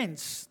moral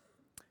fence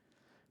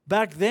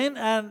back then,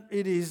 and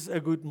it is a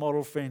good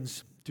moral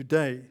fence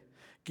today,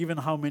 given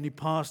how many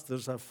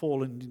pastors have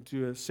fallen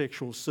into a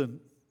sexual sin.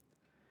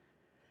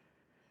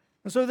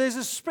 And so there's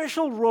a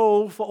special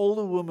role for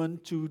older women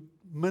to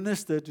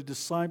minister, to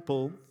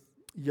disciple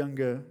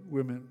younger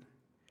women.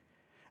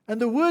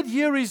 And the word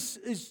here is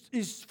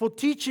for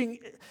teaching,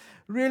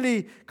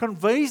 really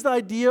conveys the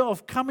idea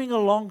of coming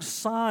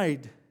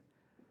alongside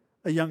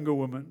a younger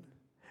woman.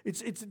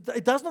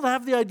 It does not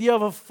have the idea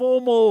of a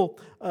formal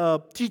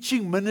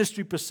teaching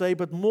ministry per se,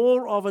 but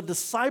more of a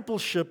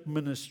discipleship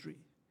ministry.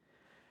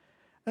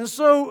 And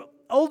so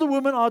older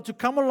women are to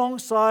come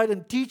alongside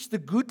and teach the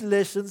good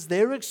lessons,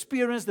 their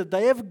experience that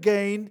they have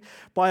gained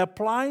by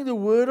applying the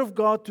Word of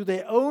God to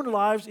their own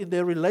lives, in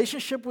their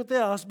relationship with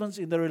their husbands,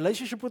 in their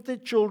relationship with their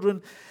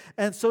children,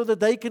 and so that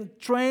they can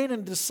train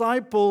and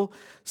disciple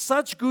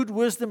such good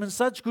wisdom and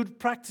such good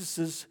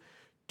practices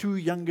to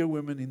younger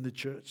women in the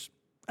church.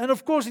 And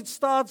of course, it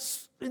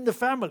starts in the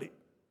family.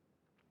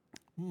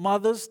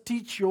 Mothers,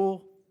 teach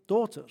your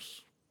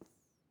daughters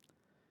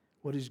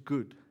what is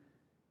good.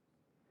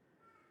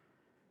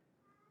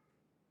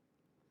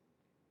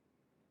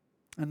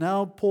 And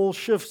now Paul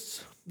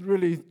shifts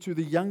really to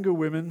the younger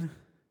women.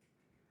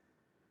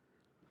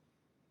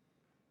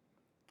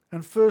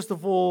 And first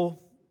of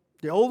all,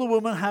 the older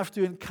women have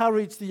to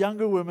encourage the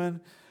younger women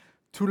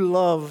to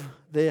love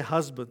their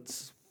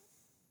husbands.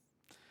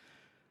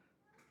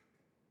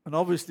 And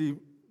obviously,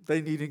 they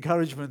need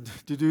encouragement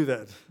to do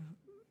that.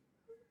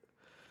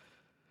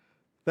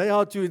 They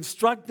are to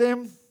instruct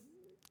them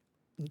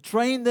and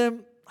train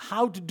them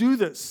how to do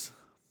this.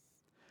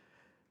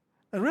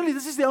 And really,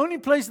 this is the only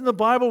place in the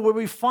Bible where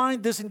we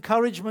find this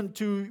encouragement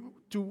to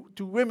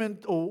women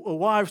or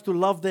wives to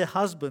love their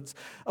husbands,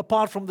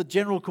 apart from the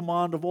general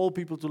command of all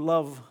people to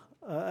love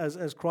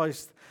as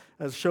Christ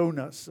has shown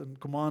us and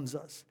commands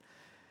us.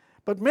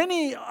 But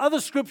many other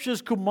scriptures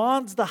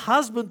commands the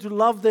husband to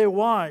love their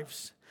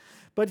wives.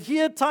 But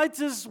here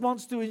Titus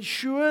wants to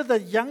ensure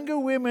that younger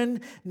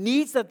women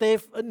need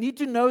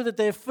to know that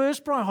their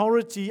first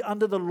priority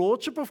under the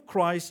lordship of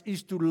Christ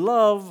is to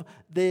love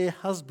their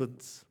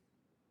husbands.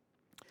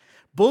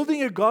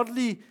 Building a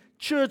godly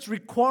church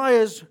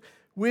requires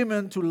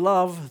women to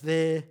love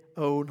their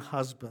own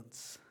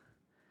husbands.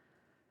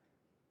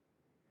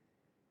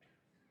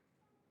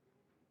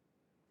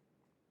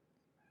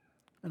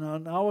 And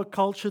in our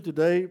culture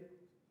today,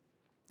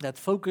 that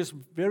focus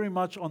very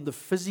much on the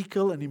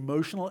physical and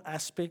emotional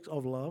aspect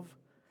of love,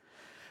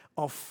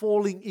 of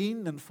falling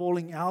in and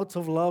falling out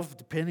of love,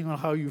 depending on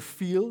how you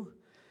feel.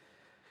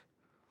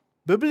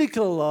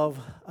 Biblical love,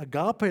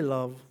 agape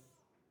love,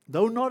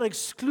 though not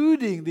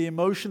excluding the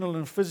emotional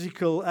and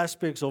physical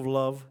aspects of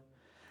love,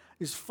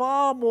 is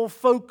far more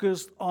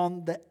focused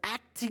on the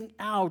acting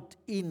out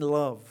in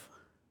love.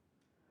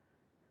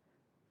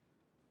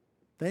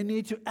 They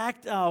need to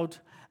act out,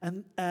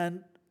 and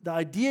the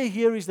idea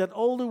here is that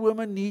older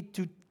women need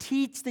to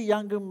teach the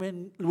younger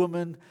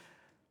women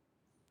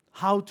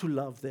how to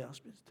love their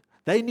husbands.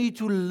 They need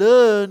to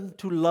learn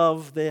to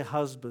love their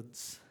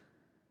husbands.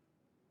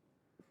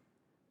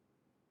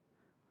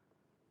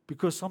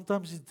 Because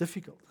sometimes it's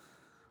difficult.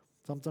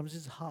 Sometimes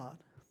it's hard.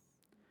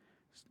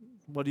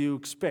 What do you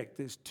expect?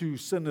 There's two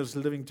sinners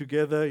living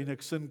together in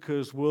a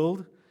sin-cursed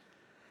world,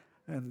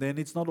 and then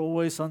it's not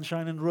always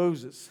sunshine and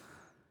roses.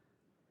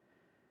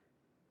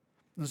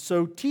 And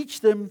so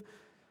teach them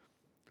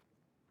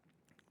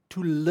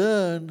to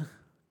learn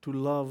to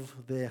love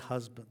their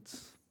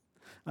husbands.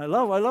 I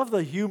love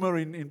the humor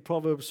in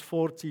Proverbs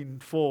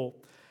 14:4.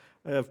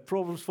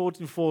 Proverbs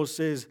 14:4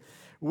 says,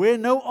 "Where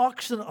no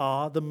oxen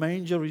are, the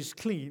manger is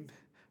clean,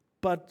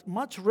 but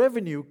much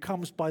revenue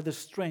comes by the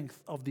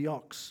strength of the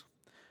ox."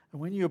 And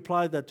when you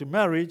apply that to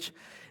marriage,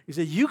 he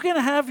said, you can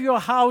have your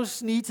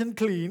house neat and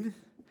clean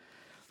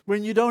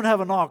when you don't have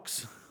an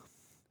ox,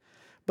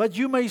 but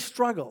you may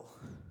struggle.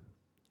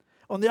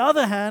 On the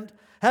other hand,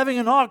 having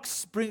an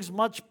ox brings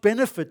much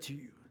benefit to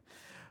you,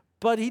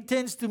 but he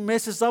tends to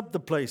messes up the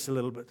place a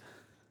little bit.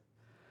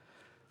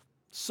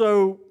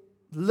 So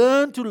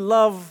learn to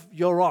love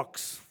your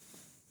ox.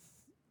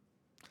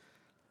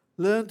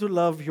 Learn to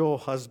love your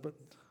husband.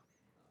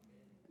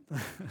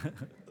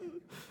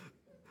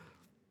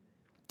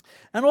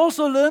 And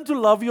also learn to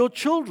love your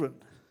children.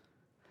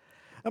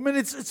 I mean,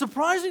 it's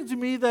surprising to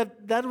me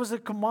that that was a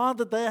command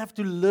that they have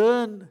to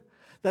learn,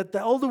 that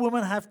the older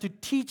women have to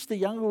teach the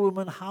younger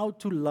women how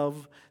to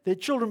love their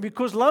children,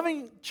 because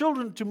loving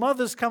children to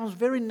mothers comes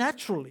very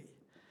naturally.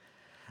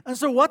 And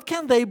so what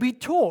can they be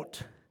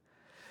taught?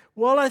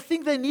 Well, I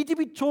think they need to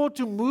be taught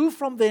to move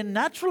from their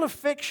natural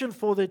affection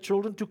for their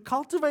children to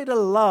cultivate a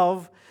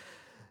love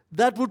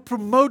that would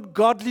promote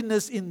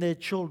godliness in their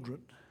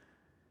children.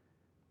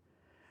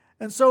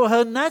 And so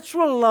her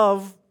natural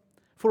love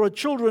for her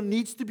children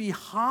needs to be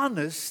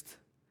harnessed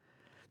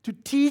to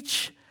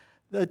teach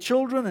the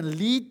children and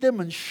lead them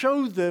and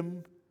show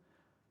them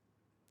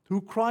who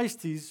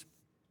Christ is,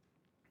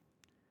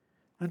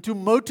 and to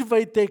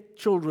motivate their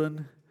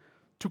children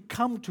to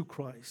come to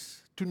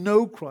Christ, to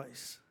know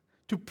Christ,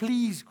 to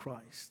please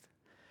Christ.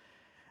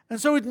 And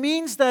so it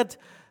means that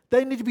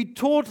they need to be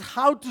taught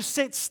how to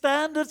set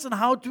standards and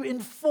how to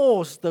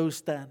enforce those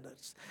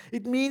standards.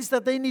 It means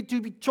that they need to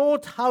be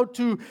taught how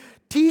to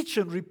teach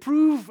and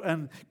reprove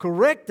and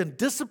correct and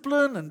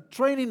discipline and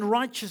train in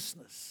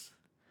righteousness.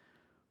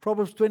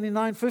 Proverbs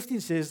 29:15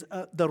 says,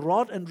 "The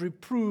rod and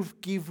reproof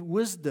give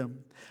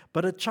wisdom,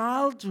 but a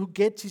child who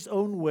gets his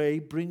own way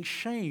brings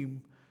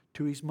shame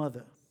to his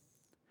mother."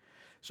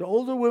 So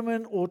older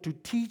women ought to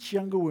teach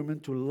younger women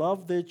to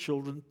love their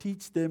children,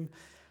 teach them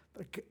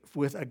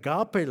with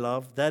agape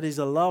love. That is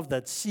a love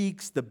that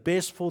seeks the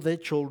best for their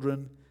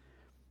children,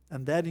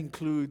 and that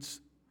includes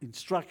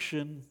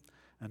instruction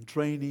and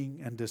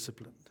training and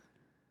discipline.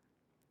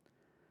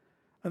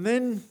 And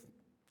then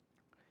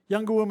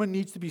younger women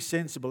need to be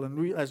sensible,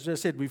 and as I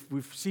said,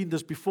 we've seen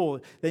this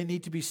before. They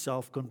need to be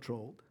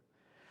self-controlled,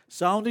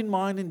 sound in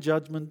mind and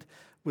judgment,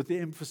 with the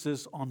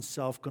emphasis on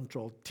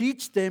self-control.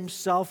 Teach them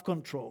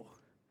self-control,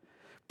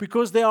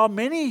 because there are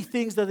many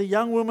things that a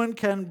young woman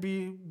can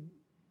be,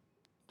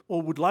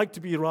 or would like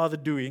to be rather,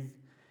 doing,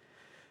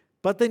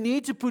 but they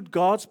need to put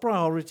God's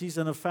priorities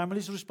and a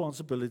family's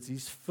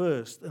responsibilities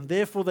first, and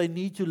therefore they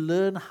need to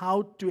learn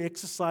how to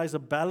exercise a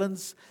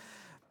balance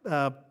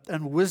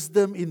and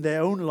wisdom in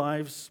their own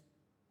lives,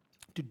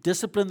 to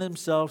discipline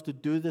themselves to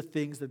do the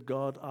things that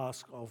God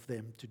asks of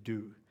them to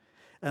do.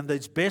 And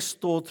it's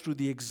best taught through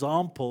the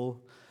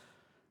example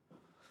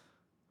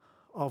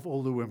of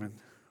older women.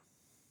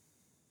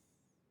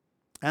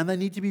 And they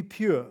need to be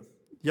pure.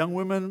 Young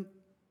women,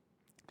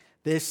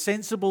 their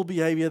sensible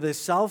behavior, their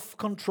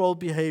self-controlled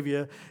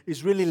behavior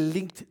is really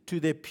linked to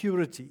their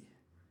purity.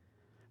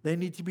 They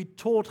need to be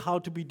taught how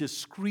to be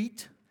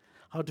discreet,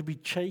 how to be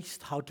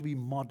chaste, how to be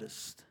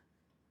modest.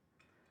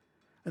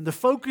 And the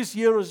focus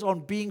here is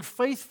on being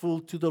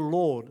faithful to the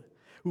Lord,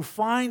 who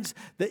finds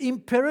the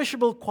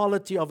imperishable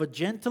quality of a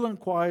gentle and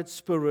quiet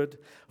spirit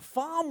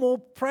far more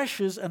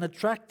precious and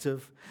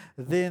attractive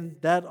than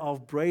that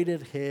of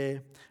braided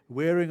hair,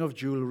 wearing of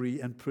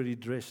jewelry, and pretty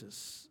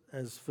dresses,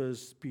 as 1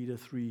 Peter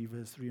 3,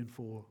 verse 3 and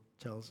 4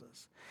 tells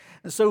us.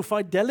 And so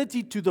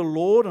fidelity to the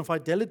Lord and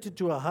fidelity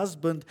to a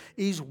husband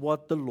is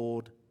what the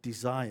Lord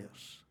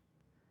desires.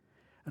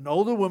 An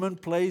older woman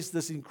plays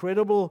this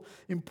incredible,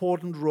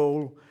 important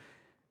role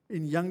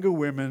in younger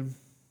women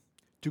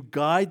to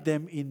guide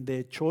them in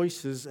their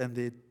choices and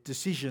their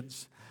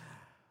decisions.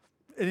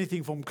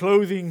 Anything from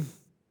clothing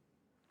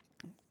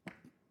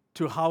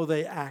to how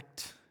they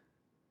act.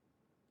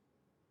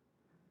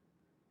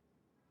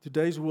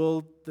 Today's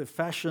world, the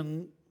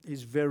fashion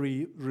is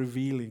very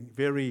revealing,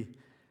 very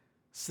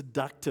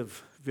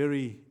seductive,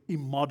 very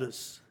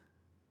immodest.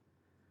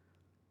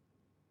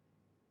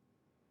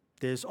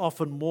 There's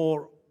often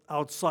more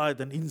outside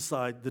than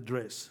inside the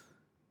dress.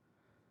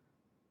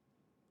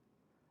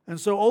 And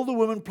so older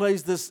women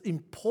plays this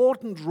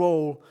important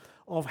role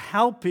of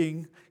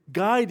helping,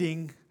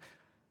 guiding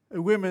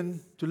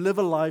women to live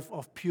a life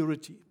of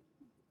purity,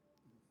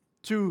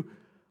 to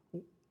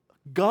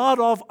guard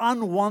off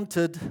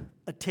unwanted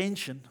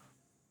attention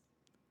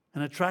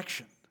and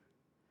attraction.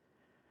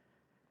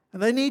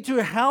 And they need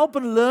to help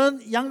and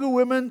learn younger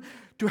women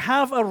to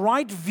have a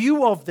right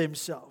view of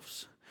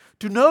themselves,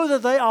 to know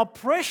that they are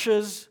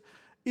precious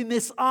in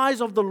the eyes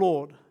of the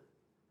Lord.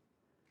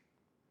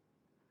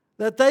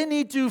 That they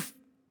need to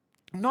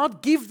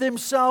not give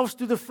themselves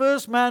to the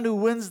first man who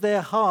wins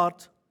their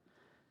heart,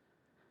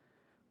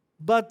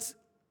 but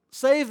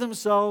save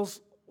themselves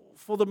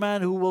for the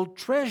man who will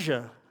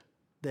treasure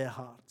their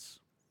hearts,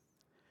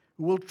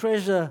 who will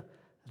treasure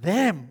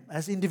them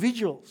as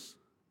individuals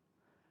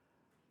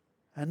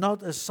and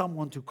not as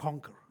someone to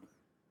conquer.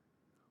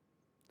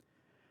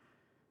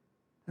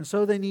 And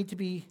so they need to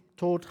be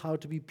taught how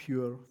to be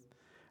pure.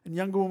 And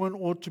younger women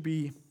ought to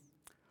be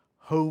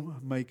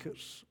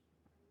homemakers.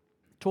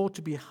 Taught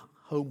to be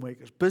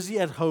homemakers. Busy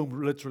at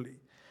home, literally.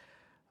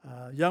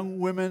 Young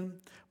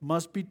women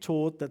must be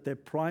taught that their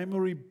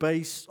primary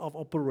base of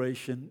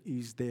operation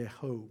is their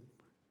home.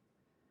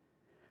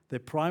 Their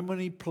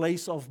primary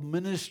place of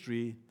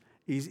ministry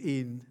is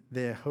in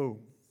their home.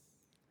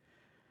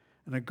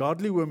 And a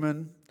godly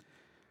woman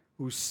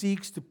who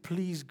seeks to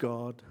please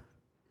God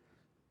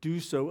do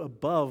so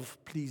above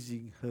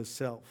pleasing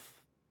herself.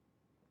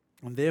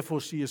 And therefore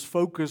she is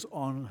focused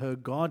on her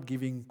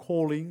God-given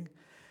calling,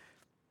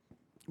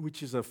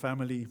 which is her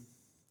family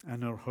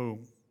and her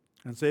home.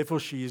 And therefore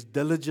she is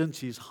diligent,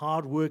 she is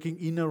hardworking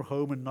in her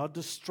home and not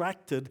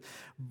distracted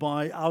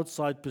by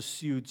outside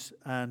pursuits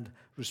and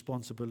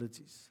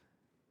responsibilities.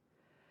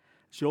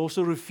 She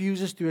also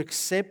refuses to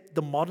accept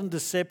the modern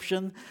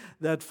deception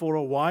that for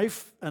a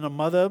wife and a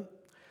mother,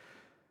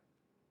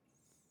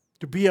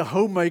 to be a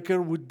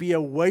homemaker would be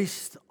a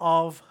waste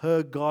of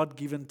her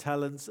God-given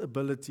talents,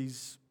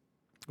 abilities,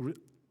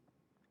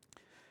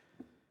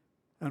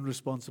 and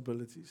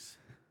responsibilities.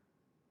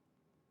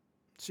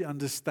 She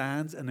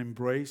understands and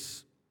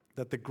embraces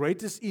that the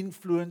greatest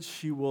influence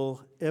she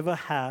will ever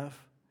have,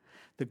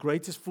 the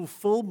greatest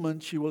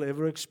fulfillment she will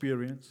ever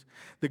experience,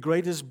 the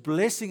greatest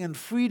blessing and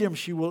freedom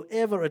she will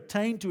ever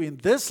attain to in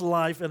this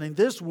life and in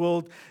this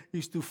world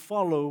is to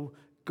follow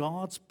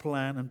God's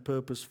plan and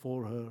purpose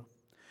for her,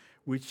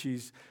 which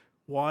is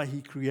why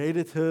He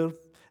created her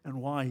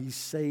and why He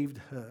saved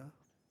her.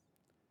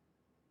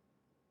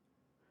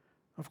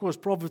 Of course,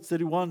 Proverbs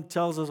 31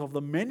 tells us of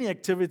the many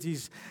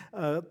activities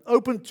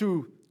open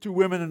to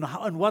women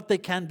and what they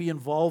can be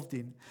involved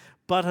in.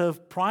 But her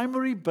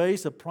primary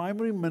base, her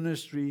primary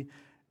ministry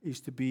is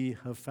to be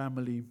her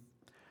family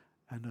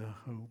and her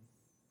home.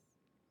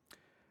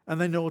 And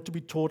they ought to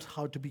be taught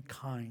how to be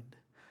kind.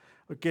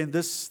 Again,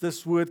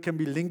 this word can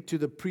be linked to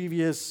the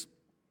previous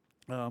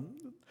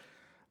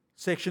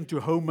section, to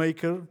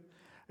homemaker.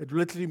 It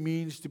literally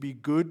means to be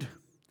good.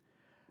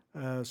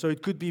 So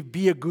it could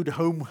be a good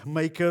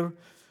homemaker,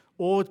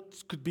 or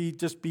it could be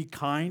just be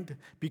kind.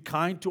 Be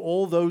kind to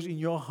all those in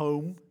your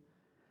home,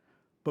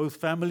 both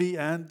family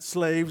and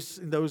slaves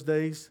in those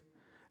days.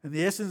 And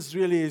the essence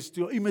really is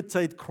to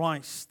imitate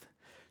Christ,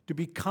 to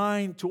be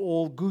kind to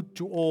all, good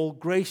to all,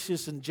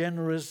 gracious and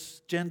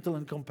generous, gentle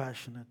and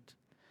compassionate.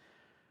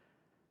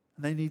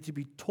 And they need to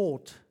be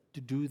taught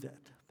to do that.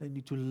 They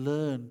need to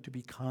learn to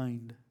be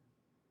kind.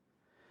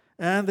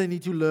 And they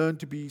need to learn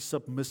to be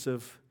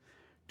submissive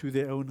to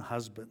their own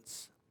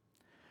husbands.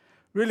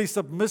 Really,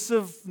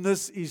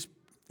 submissiveness is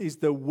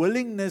the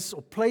willingness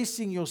or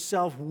placing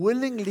yourself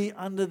willingly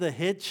under the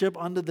headship,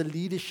 under the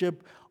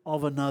leadership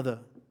of another.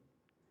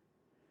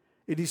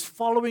 It is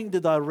following the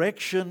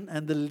direction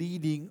and the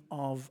leading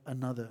of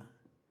another.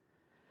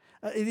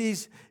 It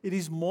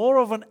is more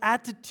of an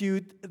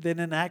attitude than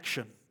an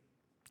action.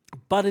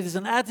 But it is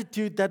an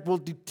attitude that will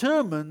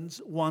determine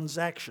one's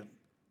action.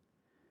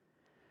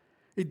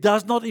 It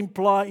does not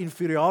imply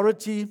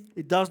inferiority.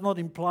 It does not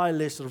imply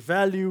lesser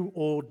value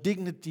or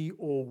dignity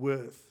or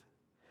worth.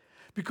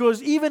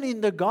 Because even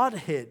in the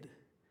Godhead,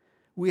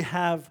 we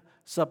have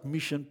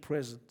submission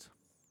present.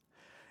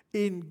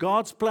 In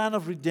God's plan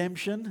of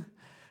redemption,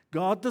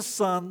 God the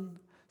Son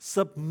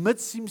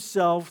submits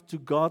Himself to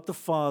God the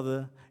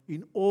Father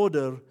in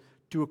order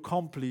to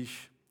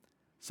accomplish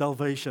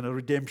salvation or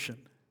redemption.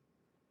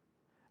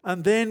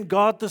 And then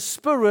God the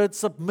Spirit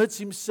submits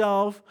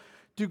Himself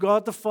to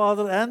God the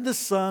Father and the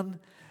Son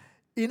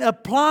in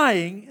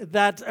applying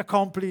that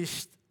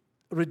accomplished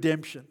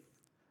redemption,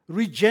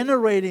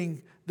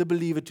 regenerating the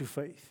believer to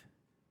faith.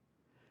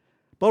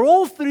 But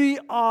all three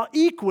are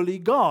equally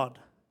God,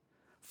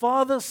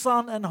 Father,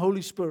 Son, and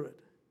Holy Spirit.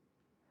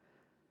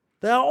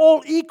 They are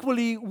all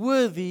equally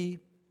worthy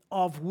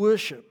of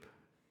worship,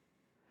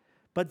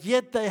 but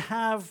yet they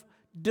have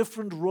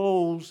different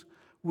roles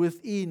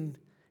within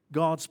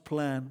God's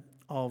plan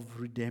of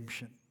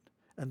redemption.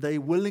 And they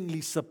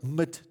willingly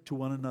submit to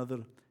one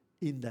another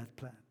in that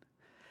plan.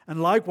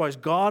 And likewise,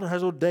 God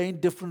has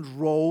ordained different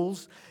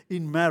roles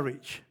in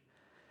marriage,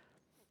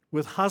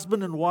 with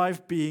husband and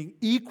wife being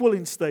equal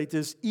in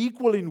status,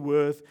 equal in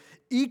worth,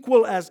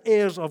 equal as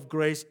heirs of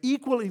grace,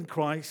 equal in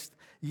Christ,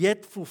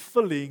 yet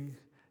fulfilling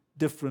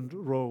different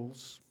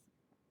roles.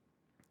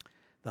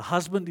 The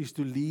husband is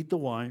to lead the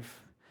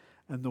wife,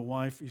 and the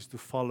wife is to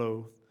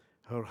follow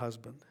her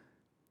husband.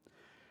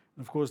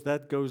 And of course,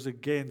 that goes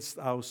against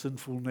our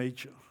sinful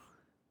nature.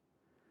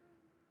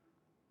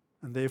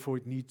 And therefore,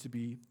 it needs to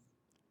be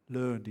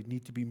learned, it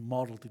needs to be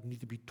modeled, it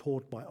needs to be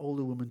taught by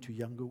older women to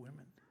younger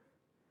women.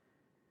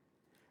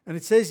 And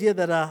it says here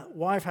that a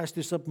wife has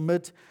to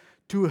submit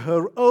to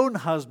her own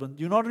husband.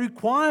 You're not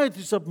required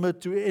to submit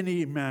to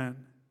any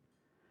man,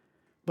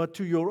 but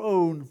to your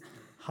own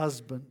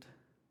husband.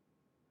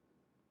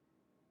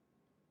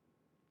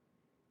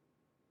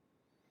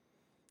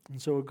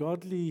 And so a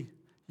godly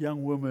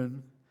young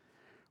woman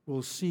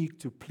will seek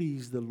to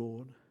please the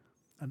Lord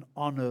and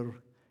honor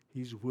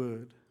His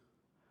word.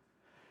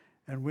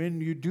 And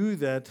when you do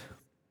that,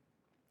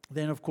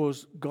 then of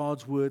course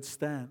God's word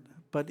stands.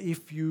 But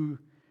if you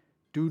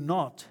do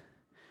not,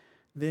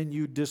 then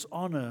you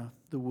dishonor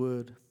the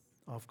word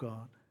of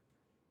God.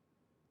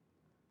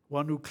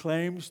 One who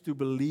claims to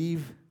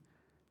believe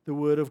the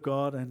word of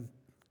God and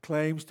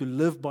claims to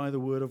live by the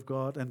word of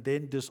God and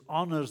then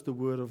dishonors the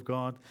word of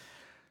God,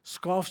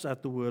 scoffs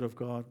at the word of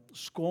God,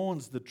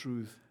 scorns the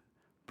truth,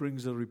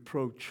 brings a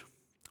reproach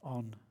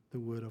on the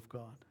word of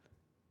God.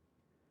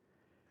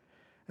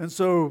 And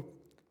so,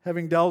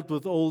 having dealt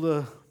with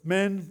older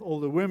men,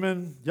 older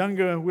women,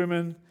 younger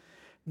women,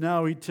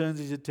 now he turns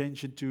his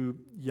attention to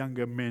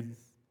younger men.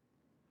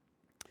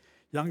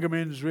 Younger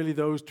men is really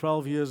those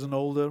 12 years and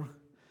older.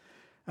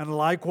 And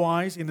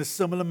likewise, in a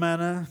similar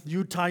manner,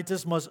 you,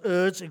 Titus, must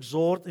urge,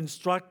 exhort,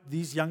 instruct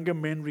these younger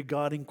men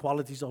regarding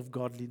qualities of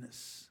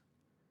godliness.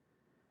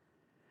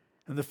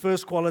 And the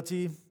first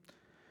quality,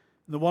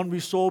 the one we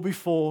saw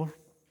before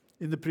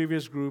in the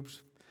previous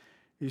groups,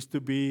 is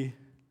to be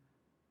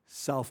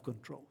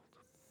self-controlled.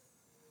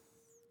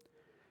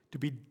 To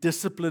be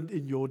disciplined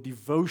in your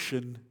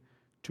devotion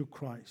to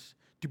Christ.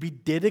 To be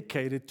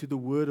dedicated to the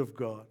Word of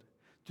God,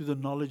 to the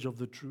knowledge of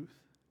the truth.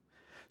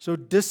 So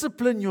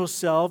discipline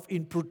yourself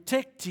in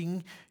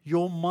protecting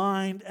your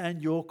mind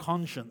and your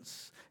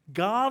conscience.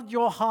 Guard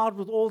your heart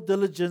with all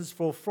diligence,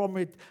 for from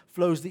it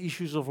flows the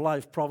issues of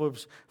life.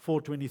 Proverbs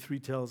 4:23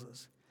 tells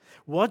us.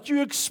 What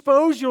you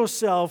expose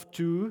yourself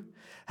to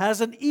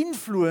has an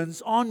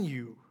influence on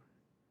you.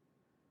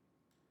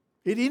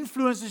 It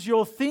influences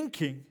your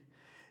thinking.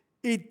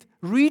 It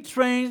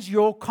retrains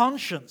your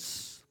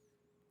conscience.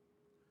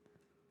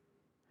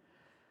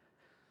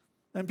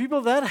 And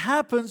people, that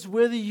happens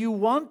whether you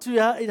want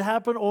it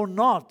happen or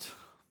not.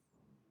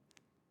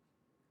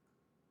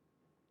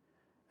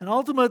 And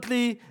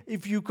ultimately,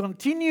 if you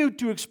continue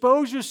to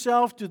expose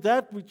yourself to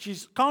that which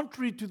is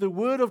contrary to the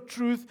word of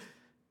truth,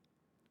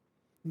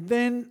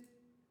 then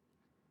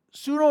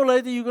sooner or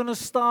later you're going to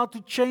start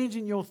to change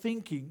in your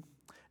thinking,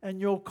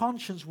 and your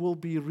conscience will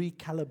be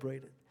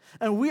recalibrated.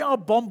 And we are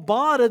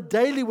bombarded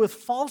daily with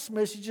false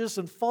messages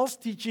and false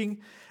teaching,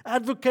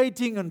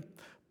 advocating and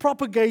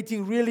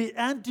propagating really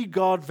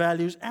anti-God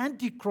values,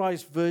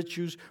 anti-Christ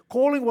virtues,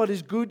 calling what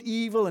is good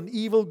evil and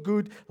evil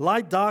good,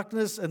 light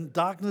darkness and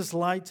darkness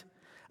light.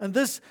 And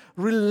this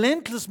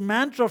relentless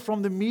mantra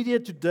from the media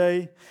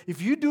today,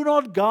 if you do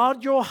not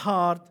guard your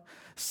heart,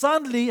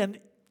 suddenly and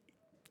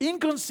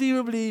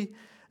inconceivably,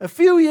 a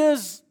few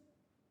years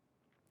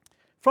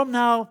from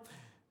now,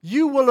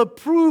 you will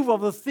approve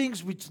of the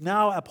things which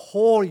now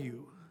abhor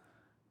you,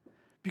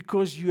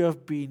 because you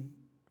have been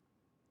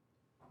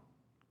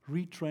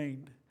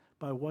retrained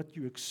by what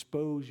you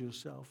expose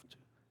yourself to.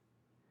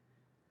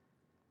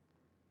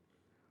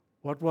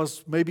 What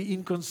was maybe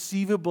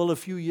inconceivable a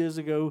few years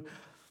ago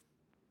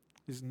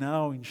is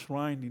now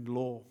enshrined in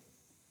law,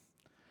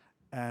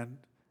 and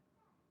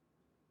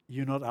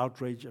you're not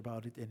outraged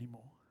about it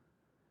anymore.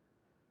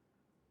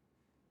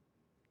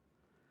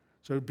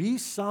 So be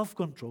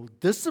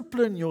self-controlled,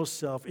 discipline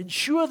yourself,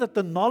 ensure that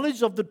the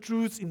knowledge of the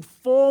truth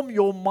inform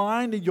your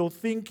mind and your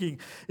thinking.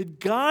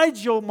 It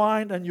guides your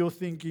mind and your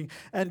thinking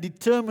and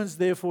determines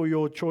therefore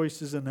your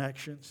choices and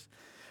actions.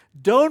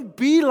 Don't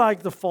be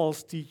like the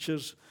false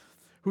teachers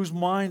whose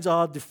minds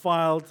are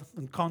defiled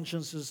and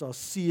consciences are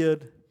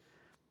seared,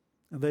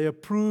 and they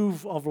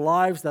approve of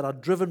lives that are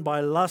driven by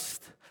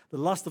lust, the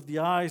lust of the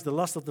eyes, the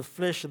lust of the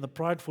flesh, and the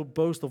prideful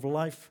boast of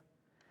life.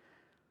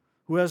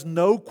 Who has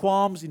no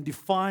qualms in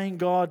defying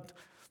God,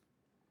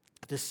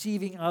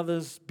 deceiving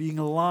others, being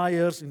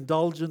liars,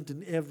 indulgent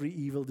in every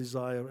evil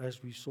desire,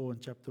 as we saw in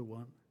chapter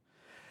 1.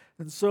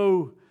 And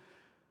so,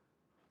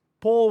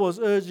 Paul was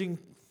urging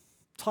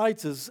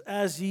Titus,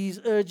 as he's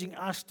urging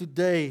us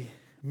today,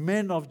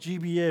 men of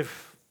GBF,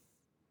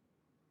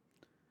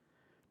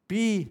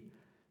 be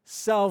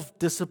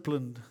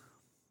self-disciplined,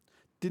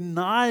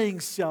 denying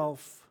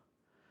self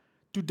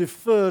to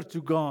defer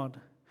to God,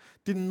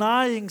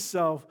 denying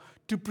self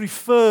to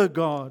prefer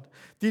God,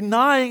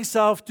 denying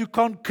self to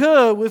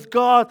concur with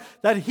God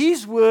that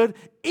His word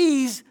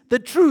is the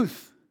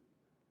truth.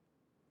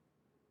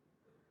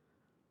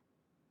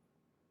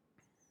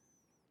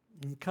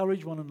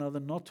 Encourage one another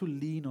not to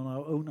lean on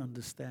our own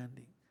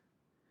understanding,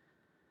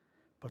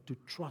 but to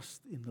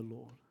trust in the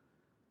Lord.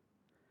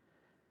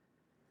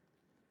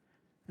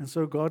 And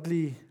so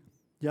godly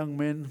young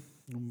men,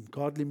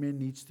 godly men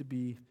needs to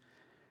be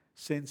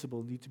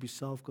sensible, need to be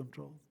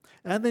self-controlled.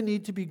 And they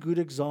need to be good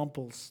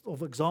examples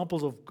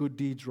of good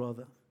deeds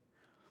rather.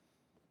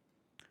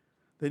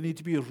 They need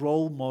to be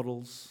role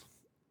models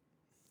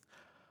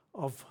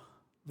of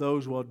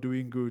those who are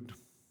doing good,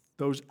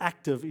 those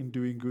active in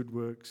doing good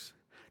works,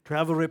 to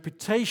have a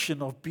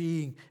reputation of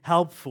being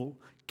helpful,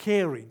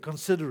 caring,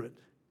 considerate.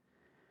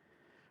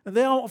 And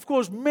there are, of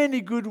course, many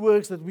good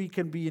works that we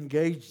can be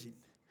engaged in.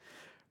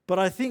 But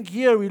I think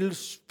here we're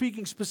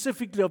speaking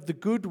specifically of the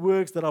good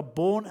works that are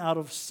born out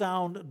of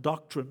sound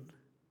doctrine,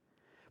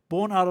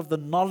 born out of the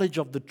knowledge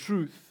of the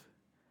truth.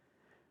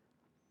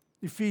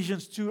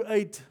 Ephesians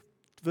 2:8,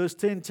 verse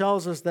 10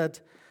 tells us that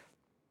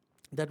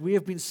we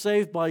have been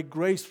saved by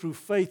grace through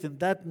faith, and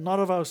that not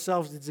of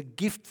ourselves, it's a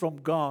gift from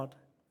God,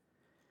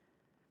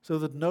 so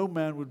that no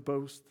man would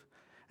boast.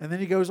 And then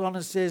he goes on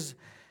and says,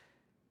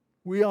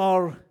 we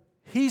are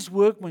His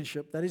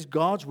workmanship, that is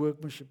God's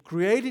workmanship,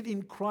 created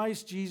in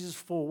Christ Jesus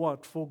for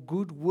what? For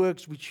good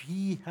works which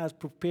He has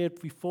prepared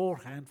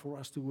beforehand for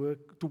us to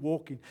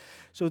walk in.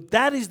 So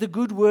that is the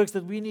good works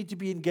that we need to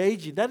be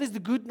engaged in. That is the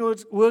good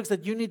works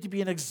that you need to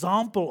be an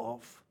example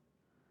of,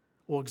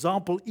 or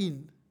example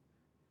in.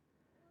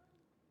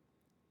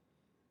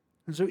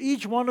 And so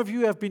each one of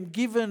you have been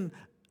given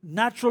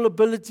natural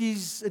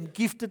abilities and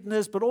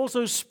giftedness, but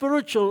also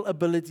spiritual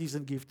abilities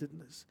and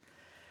giftedness.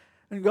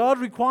 And God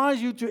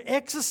requires you to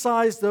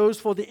exercise those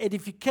for the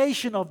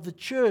edification of the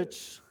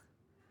church.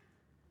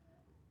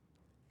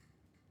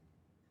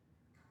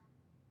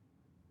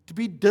 To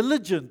be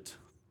diligent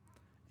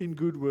in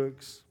good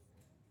works.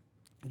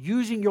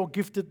 Using your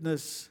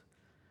giftedness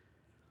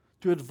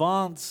to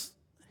advance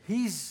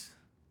His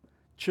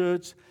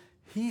church,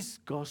 His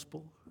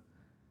gospel.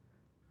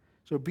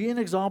 So be an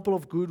example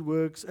of good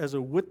works as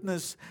a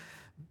witness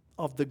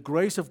of the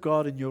grace of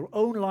God in your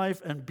own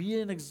life, and be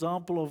an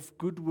example of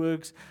good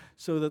works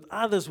so that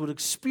others would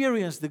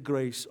experience the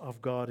grace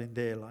of God in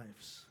their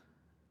lives.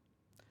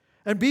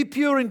 And be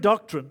pure in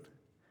doctrine.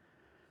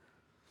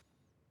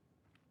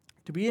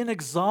 To be an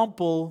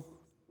example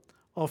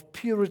of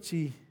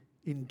purity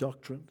in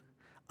doctrine.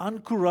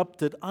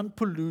 Uncorrupted,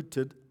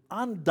 unpolluted,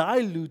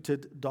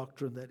 undiluted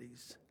doctrine, that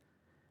is.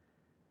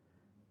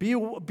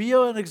 Be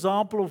an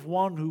example of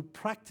one who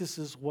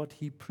practices what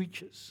he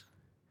preaches.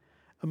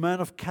 A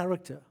man of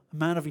character, a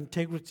man of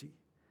integrity,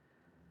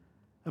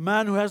 a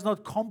man who has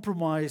not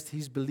compromised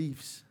his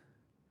beliefs,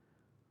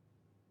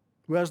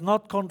 who has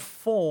not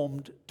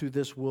conformed to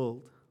this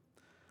world,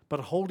 but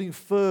holding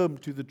firm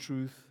to the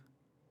truth,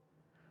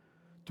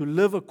 to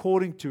live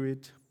according to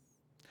it,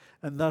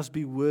 and thus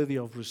be worthy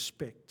of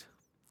respect,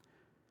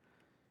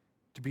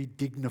 to be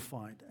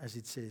dignified, as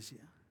it says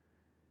here.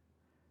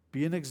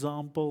 Be an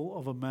example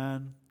of a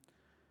man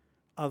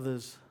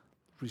others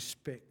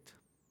respect.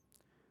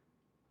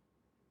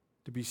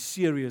 To be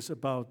serious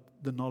about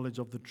the knowledge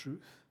of the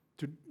truth.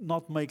 To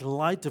not make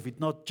light of it,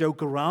 not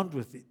joke around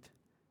with it.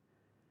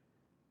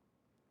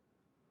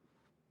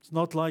 It's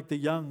not like the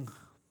young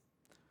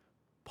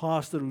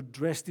pastor who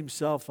dressed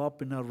himself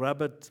up in a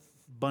rabbit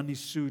bunny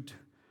suit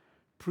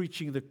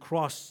preaching the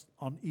cross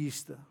on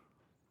Easter.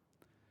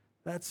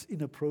 That's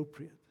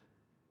inappropriate.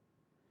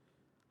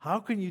 How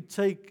can you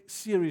take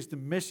serious the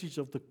message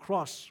of the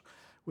cross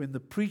when the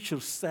preacher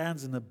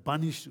stands in a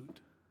bunny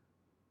suit?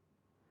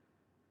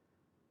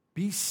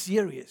 Be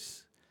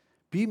serious.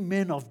 Be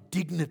men of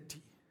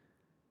dignity.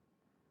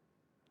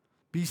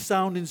 Be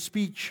sound in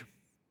speech,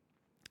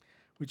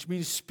 which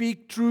means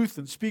speak truth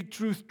and speak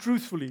truth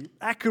truthfully,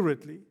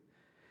 accurately.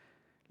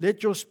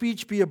 Let your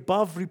speech be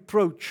above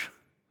reproach,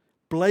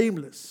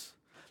 blameless.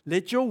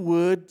 Let your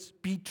words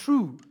be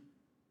true.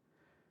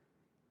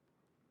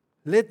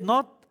 Let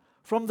not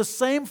from the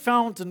same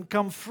fountain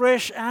come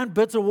fresh and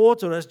bitter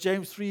water, as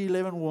James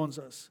 3:11 warns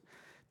us.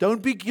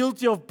 Don't be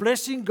guilty of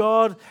blessing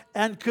God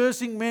and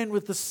cursing men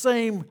with the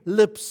same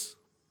lips.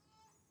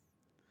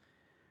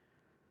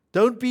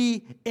 Don't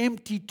be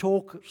empty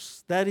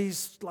talkers. That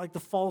is like the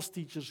false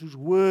teachers whose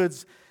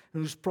words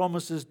and whose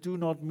promises do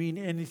not mean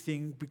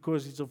anything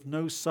because it's of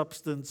no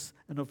substance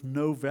and of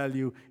no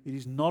value. It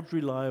is not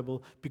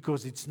reliable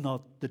because it's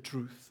not the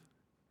truth.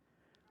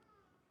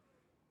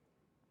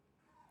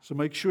 So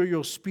make sure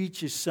your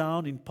speech is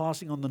sound in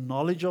passing on the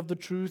knowledge of the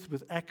truth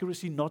with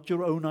accuracy, not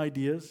your own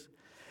ideas.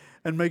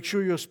 And make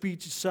sure your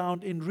speech is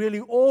sound in really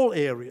all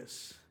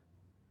areas.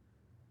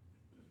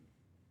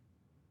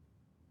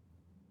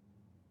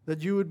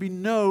 That you would be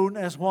known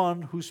as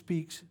one who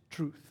speaks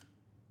truth.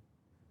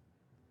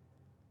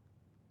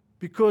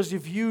 Because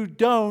if you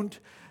don't,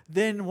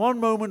 then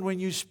one moment when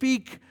you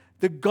speak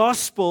the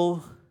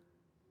gospel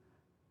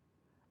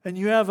and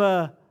you have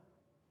a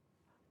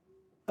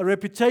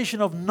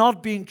reputation of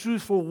not being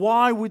truthful,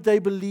 why would they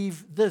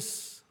believe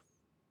this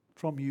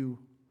from you,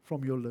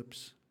 from your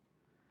lips?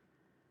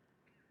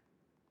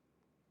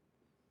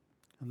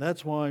 And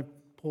that's why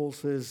Paul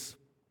says,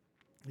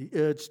 he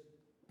urged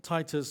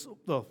Titus,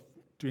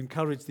 to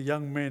encourage the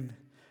young men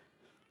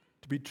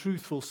to be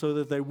truthful so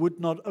that they would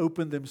not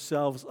open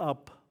themselves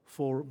up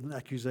for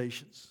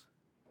accusations,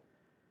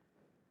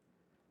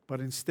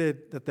 but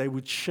instead that they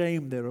would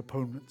shame their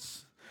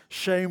opponents,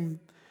 shame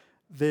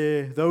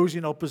those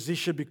in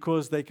opposition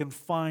because they can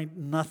find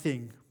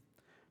nothing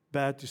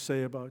bad to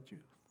say about you.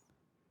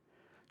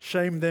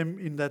 Shame them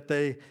in that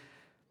they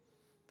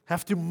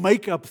have to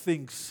make up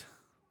things,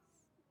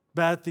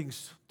 bad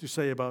things to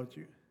say about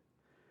you.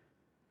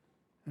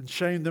 And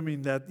shame them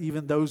in that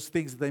even those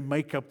things that they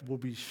make up will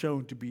be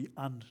shown to be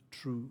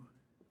untrue.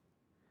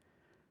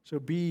 So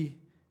be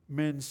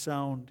men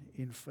sound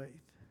in faith.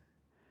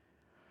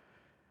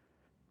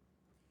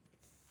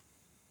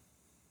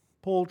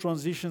 Paul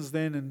transitions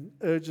then and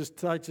urges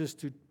Titus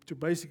to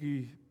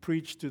basically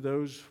preach to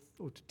those,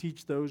 or to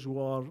teach those who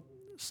are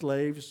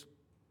slaves,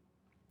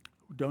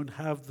 who don't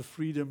have the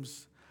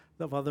freedoms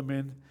of other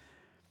men.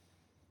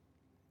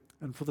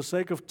 And for the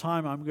sake of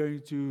time, I'm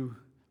going to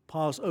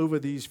pass over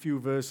these few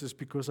verses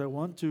because I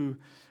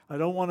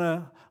don't want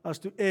us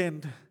to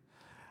end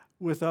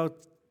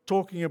without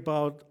talking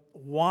about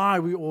why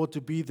we ought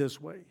to be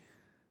this way.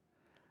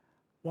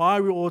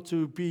 Why we ought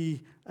to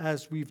be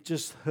as we've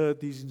just heard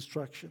these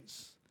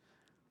instructions.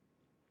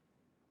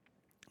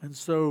 And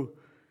so,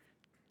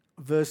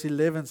 verse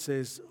 11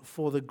 says,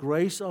 "For the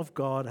grace of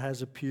God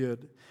has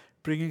appeared,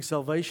 bringing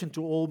salvation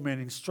to all men,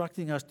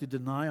 instructing us to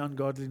deny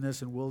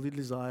ungodliness and worldly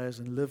desires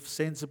and live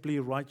sensibly,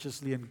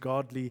 righteously, and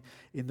godly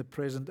in the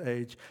present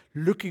age,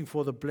 looking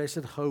for the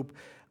blessed hope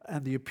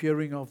and the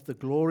appearing of the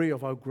glory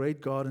of our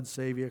great God and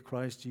Savior,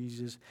 Christ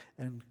Jesus,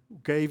 and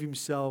gave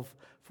himself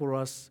for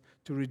us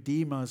to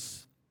redeem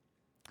us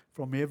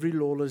from every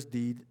lawless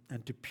deed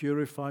and to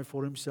purify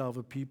for himself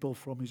a people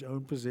from his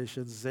own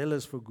possession,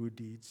 zealous for good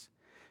deeds.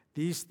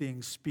 These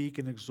things speak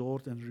and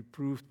exhort and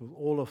reprove with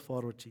all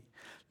authority.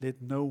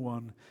 Let no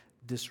one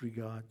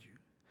disregard you."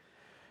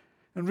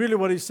 And really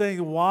what he's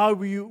saying, why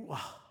you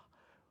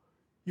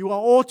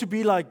ought to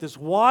be like this.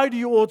 Why do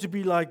you ought to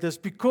be like this?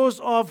 Because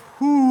of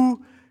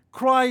who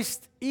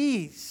Christ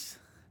is.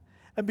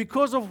 And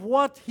because of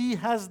what he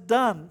has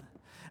done.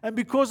 And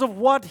because of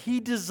what he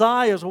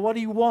desires or what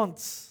he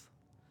wants.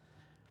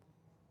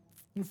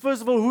 And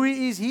first of all, who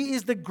he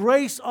is the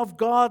grace of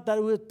God that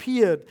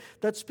appeared,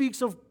 that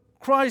speaks of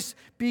Christ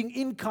being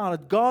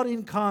incarnate, God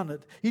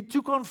incarnate. He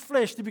took on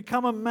flesh to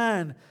become a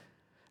man,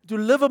 to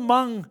live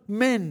among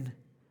men,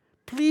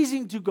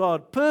 pleasing to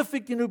God,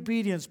 perfect in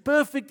obedience,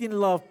 perfect in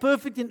love,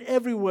 perfect in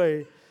every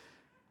way.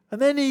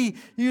 And then he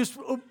was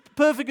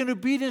perfect in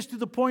obedience to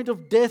the point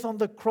of death on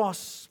the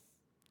cross,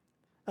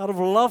 out of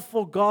love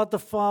for God the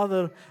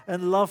Father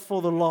and love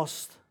for the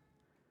lost.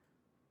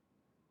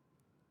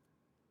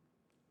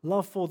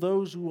 Love for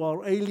those who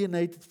are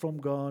alienated from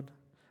God,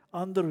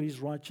 under his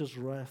righteous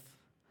wrath,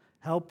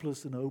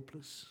 helpless and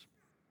hopeless.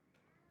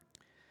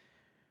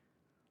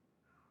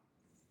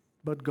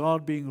 But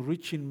God, being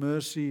rich in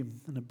mercy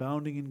and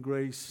abounding in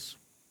grace,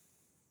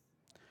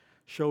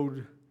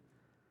 showed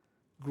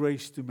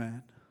grace to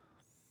man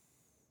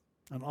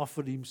and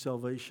offered him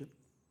salvation.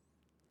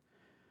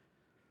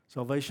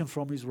 Salvation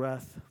from his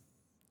wrath,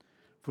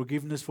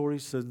 forgiveness for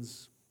his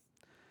sins,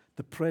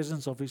 the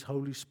presence of his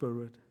Holy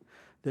Spirit,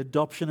 the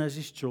adoption as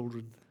his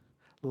children,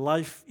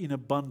 life in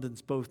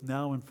abundance both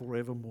now and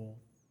forevermore,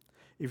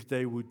 if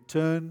they would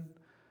turn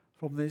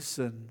from their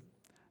sin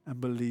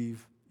and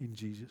believe in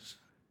Jesus.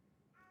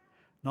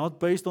 Not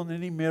based on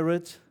any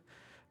merit,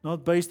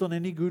 not based on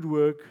any good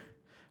work,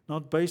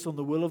 not based on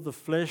the will of the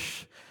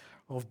flesh,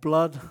 of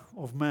blood,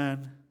 of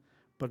man,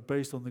 but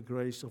based on the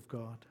grace of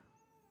God.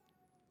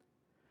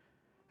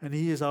 And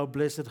he is our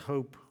blessed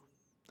hope.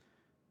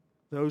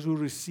 Those who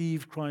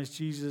receive Christ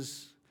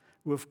Jesus,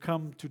 who have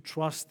come to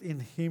trust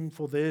in him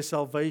for their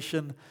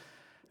salvation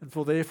and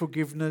for their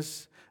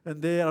forgiveness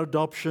and their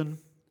adoption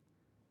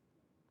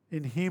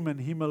in him and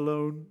him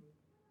alone.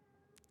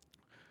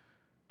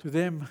 To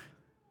them,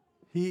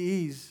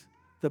 he is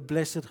the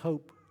blessed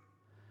hope,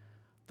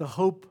 the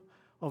hope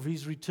of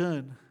his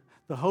return,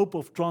 the hope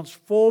of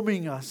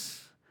transforming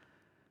us,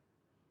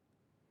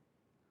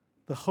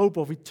 the hope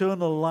of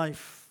eternal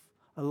life,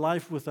 a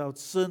life without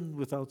sin,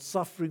 without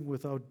suffering,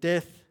 without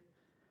death,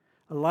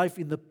 a life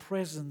in the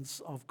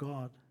presence of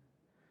God,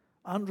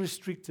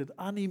 unrestricted,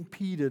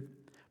 unimpeded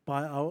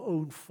by our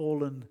own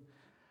fallen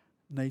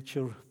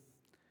nature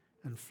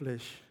and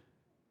flesh.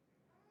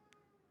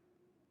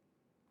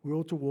 We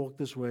ought to walk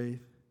this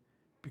way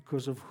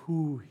because of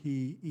who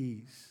he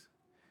is.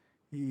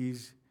 He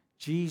is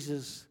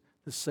Jesus,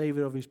 the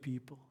Savior of his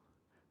people,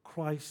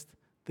 Christ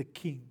the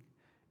King,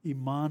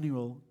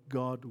 Emmanuel,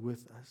 God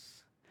with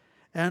us.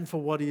 And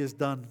for what he has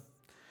done.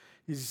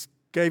 He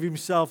gave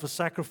himself a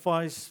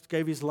sacrifice,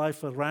 gave his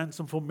life a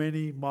ransom for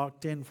many,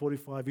 Mark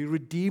 10:45. He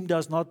redeemed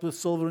us not with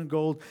silver and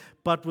gold,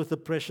 but with the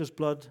precious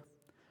blood,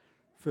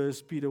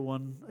 1 Peter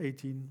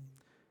 1:18.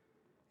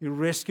 He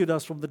rescued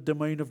us from the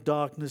domain of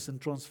darkness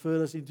and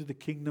transferred us into the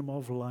kingdom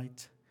of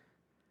light.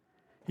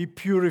 He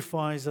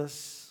purifies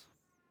us,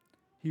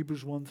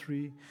 Hebrews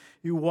 1:3.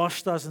 He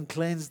washed us and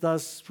cleansed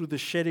us through the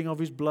shedding of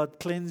his blood,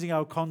 cleansing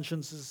our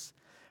consciences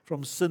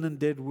from sin and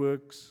dead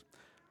works.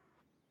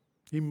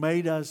 He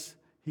made us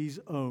his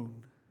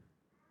own.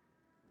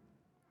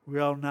 We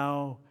are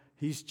now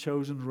his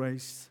chosen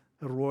race,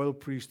 a royal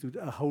priesthood,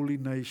 a holy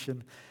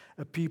nation,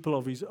 a people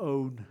of his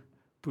own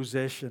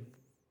possession.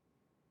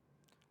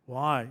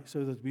 Why?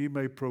 So that we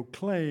may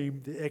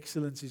proclaim the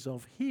excellencies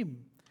of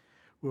him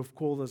who have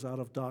called us out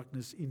of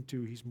darkness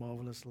into his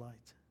marvelous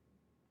light.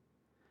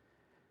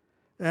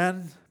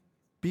 And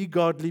be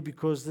godly,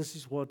 because this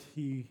is what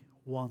he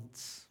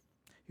wants.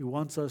 He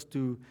wants us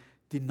to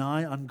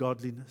deny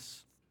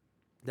ungodliness.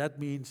 That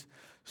means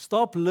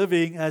stop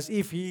living as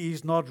if he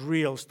is not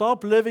real.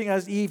 Stop living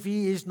as if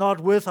he is not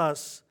with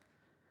us.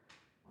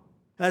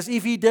 as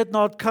if He did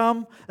not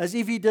come, as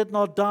if He did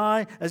not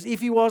die, as if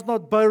He was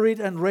not buried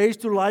and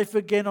raised to life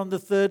again on the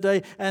third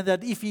day, and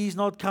that if He is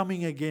not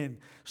coming again.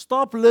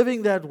 Stop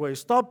living that way.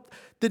 Stop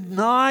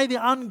deny the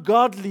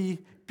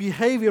ungodly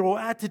behavior or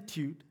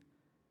attitude.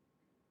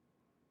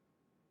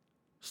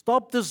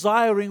 Stop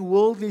desiring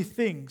worldly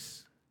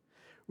things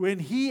when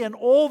He and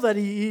all that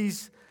He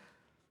is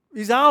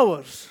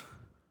ours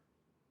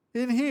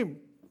in Him.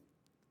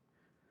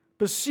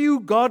 Pursue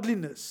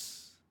godliness.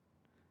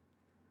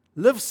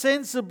 Live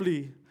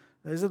sensibly.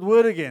 There's that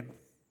word again.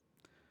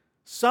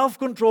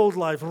 Self-controlled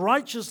life,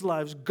 righteous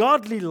lives,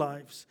 godly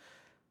lives.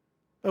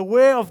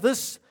 Aware of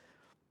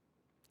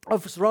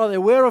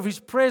His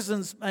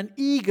presence and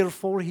eager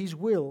for His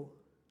will.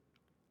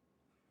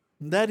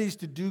 And that is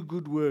to do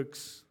good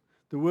works,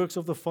 the works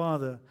of the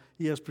Father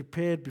He has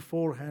prepared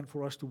beforehand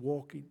for us to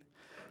walk in.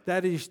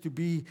 That is to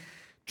be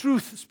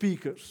truth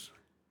speakers.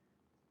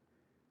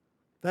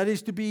 That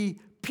is to be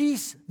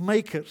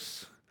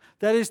peacemakers.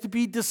 That is to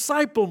be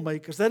disciple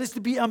makers. That is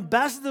to be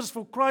ambassadors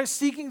for Christ,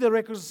 seeking the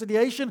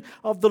reconciliation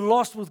of the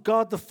lost with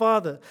God the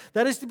Father.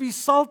 That is to be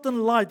salt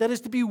and light. That is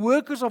to be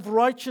workers of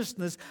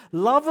righteousness,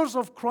 lovers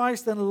of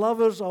Christ and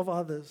lovers of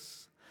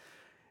others.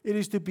 It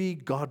is to be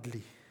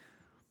godly.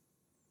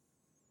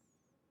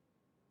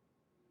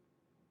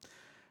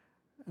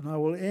 And I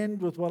will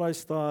end with what I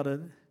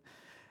started.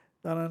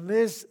 That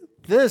unless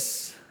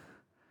this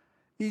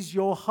is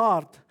your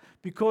heart,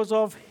 because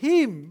of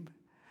Him,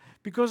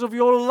 because of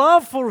your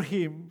love for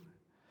Him,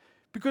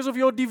 because of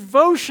your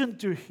devotion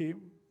to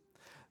Him,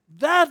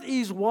 that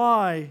is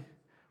why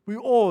we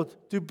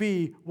ought to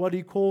be what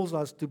He calls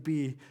us to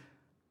be,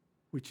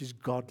 which is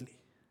godly.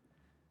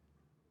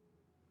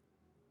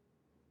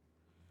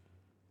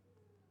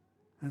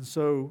 And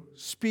so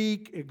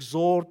speak,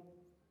 exhort,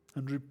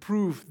 and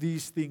reprove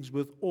these things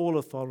with all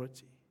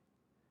authority.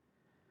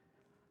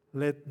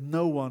 Let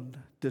no one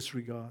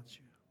disregard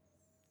you.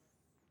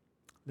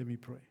 Let me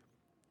pray.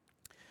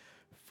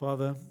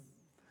 Father,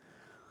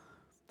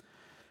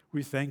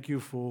 we thank You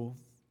for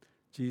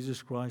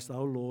Jesus Christ,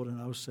 our Lord and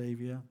our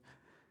Savior.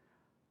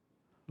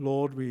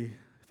 Lord, we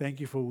thank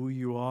You for who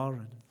You are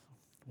and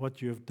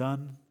what You have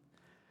done.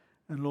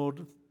 And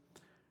Lord,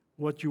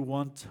 what You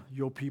want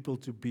Your people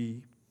to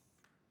be.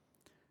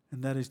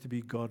 And that is to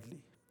be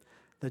godly.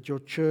 That Your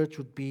church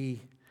would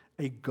be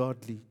a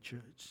godly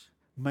church,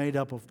 made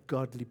up of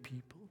godly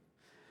people.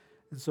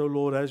 And so,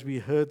 Lord, as we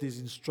heard these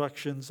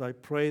instructions, I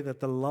pray that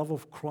the love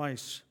of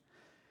Christ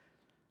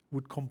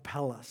would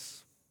compel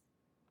us.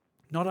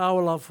 Not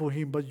our love for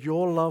Him, but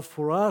Your love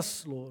for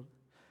us, Lord,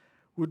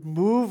 would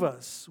move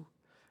us,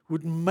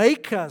 would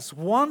make us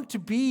want to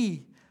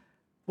be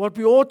what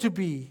we ought to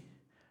be,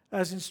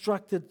 as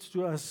instructed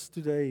to us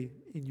today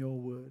in Your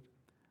word.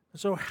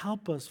 And so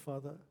help us,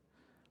 Father,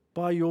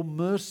 by Your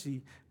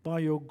mercy, by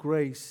Your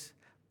grace,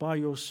 by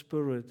Your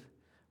Spirit,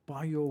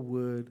 by Your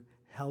word.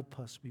 Help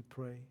us, we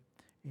pray.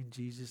 In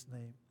Jesus'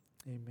 name,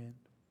 amen.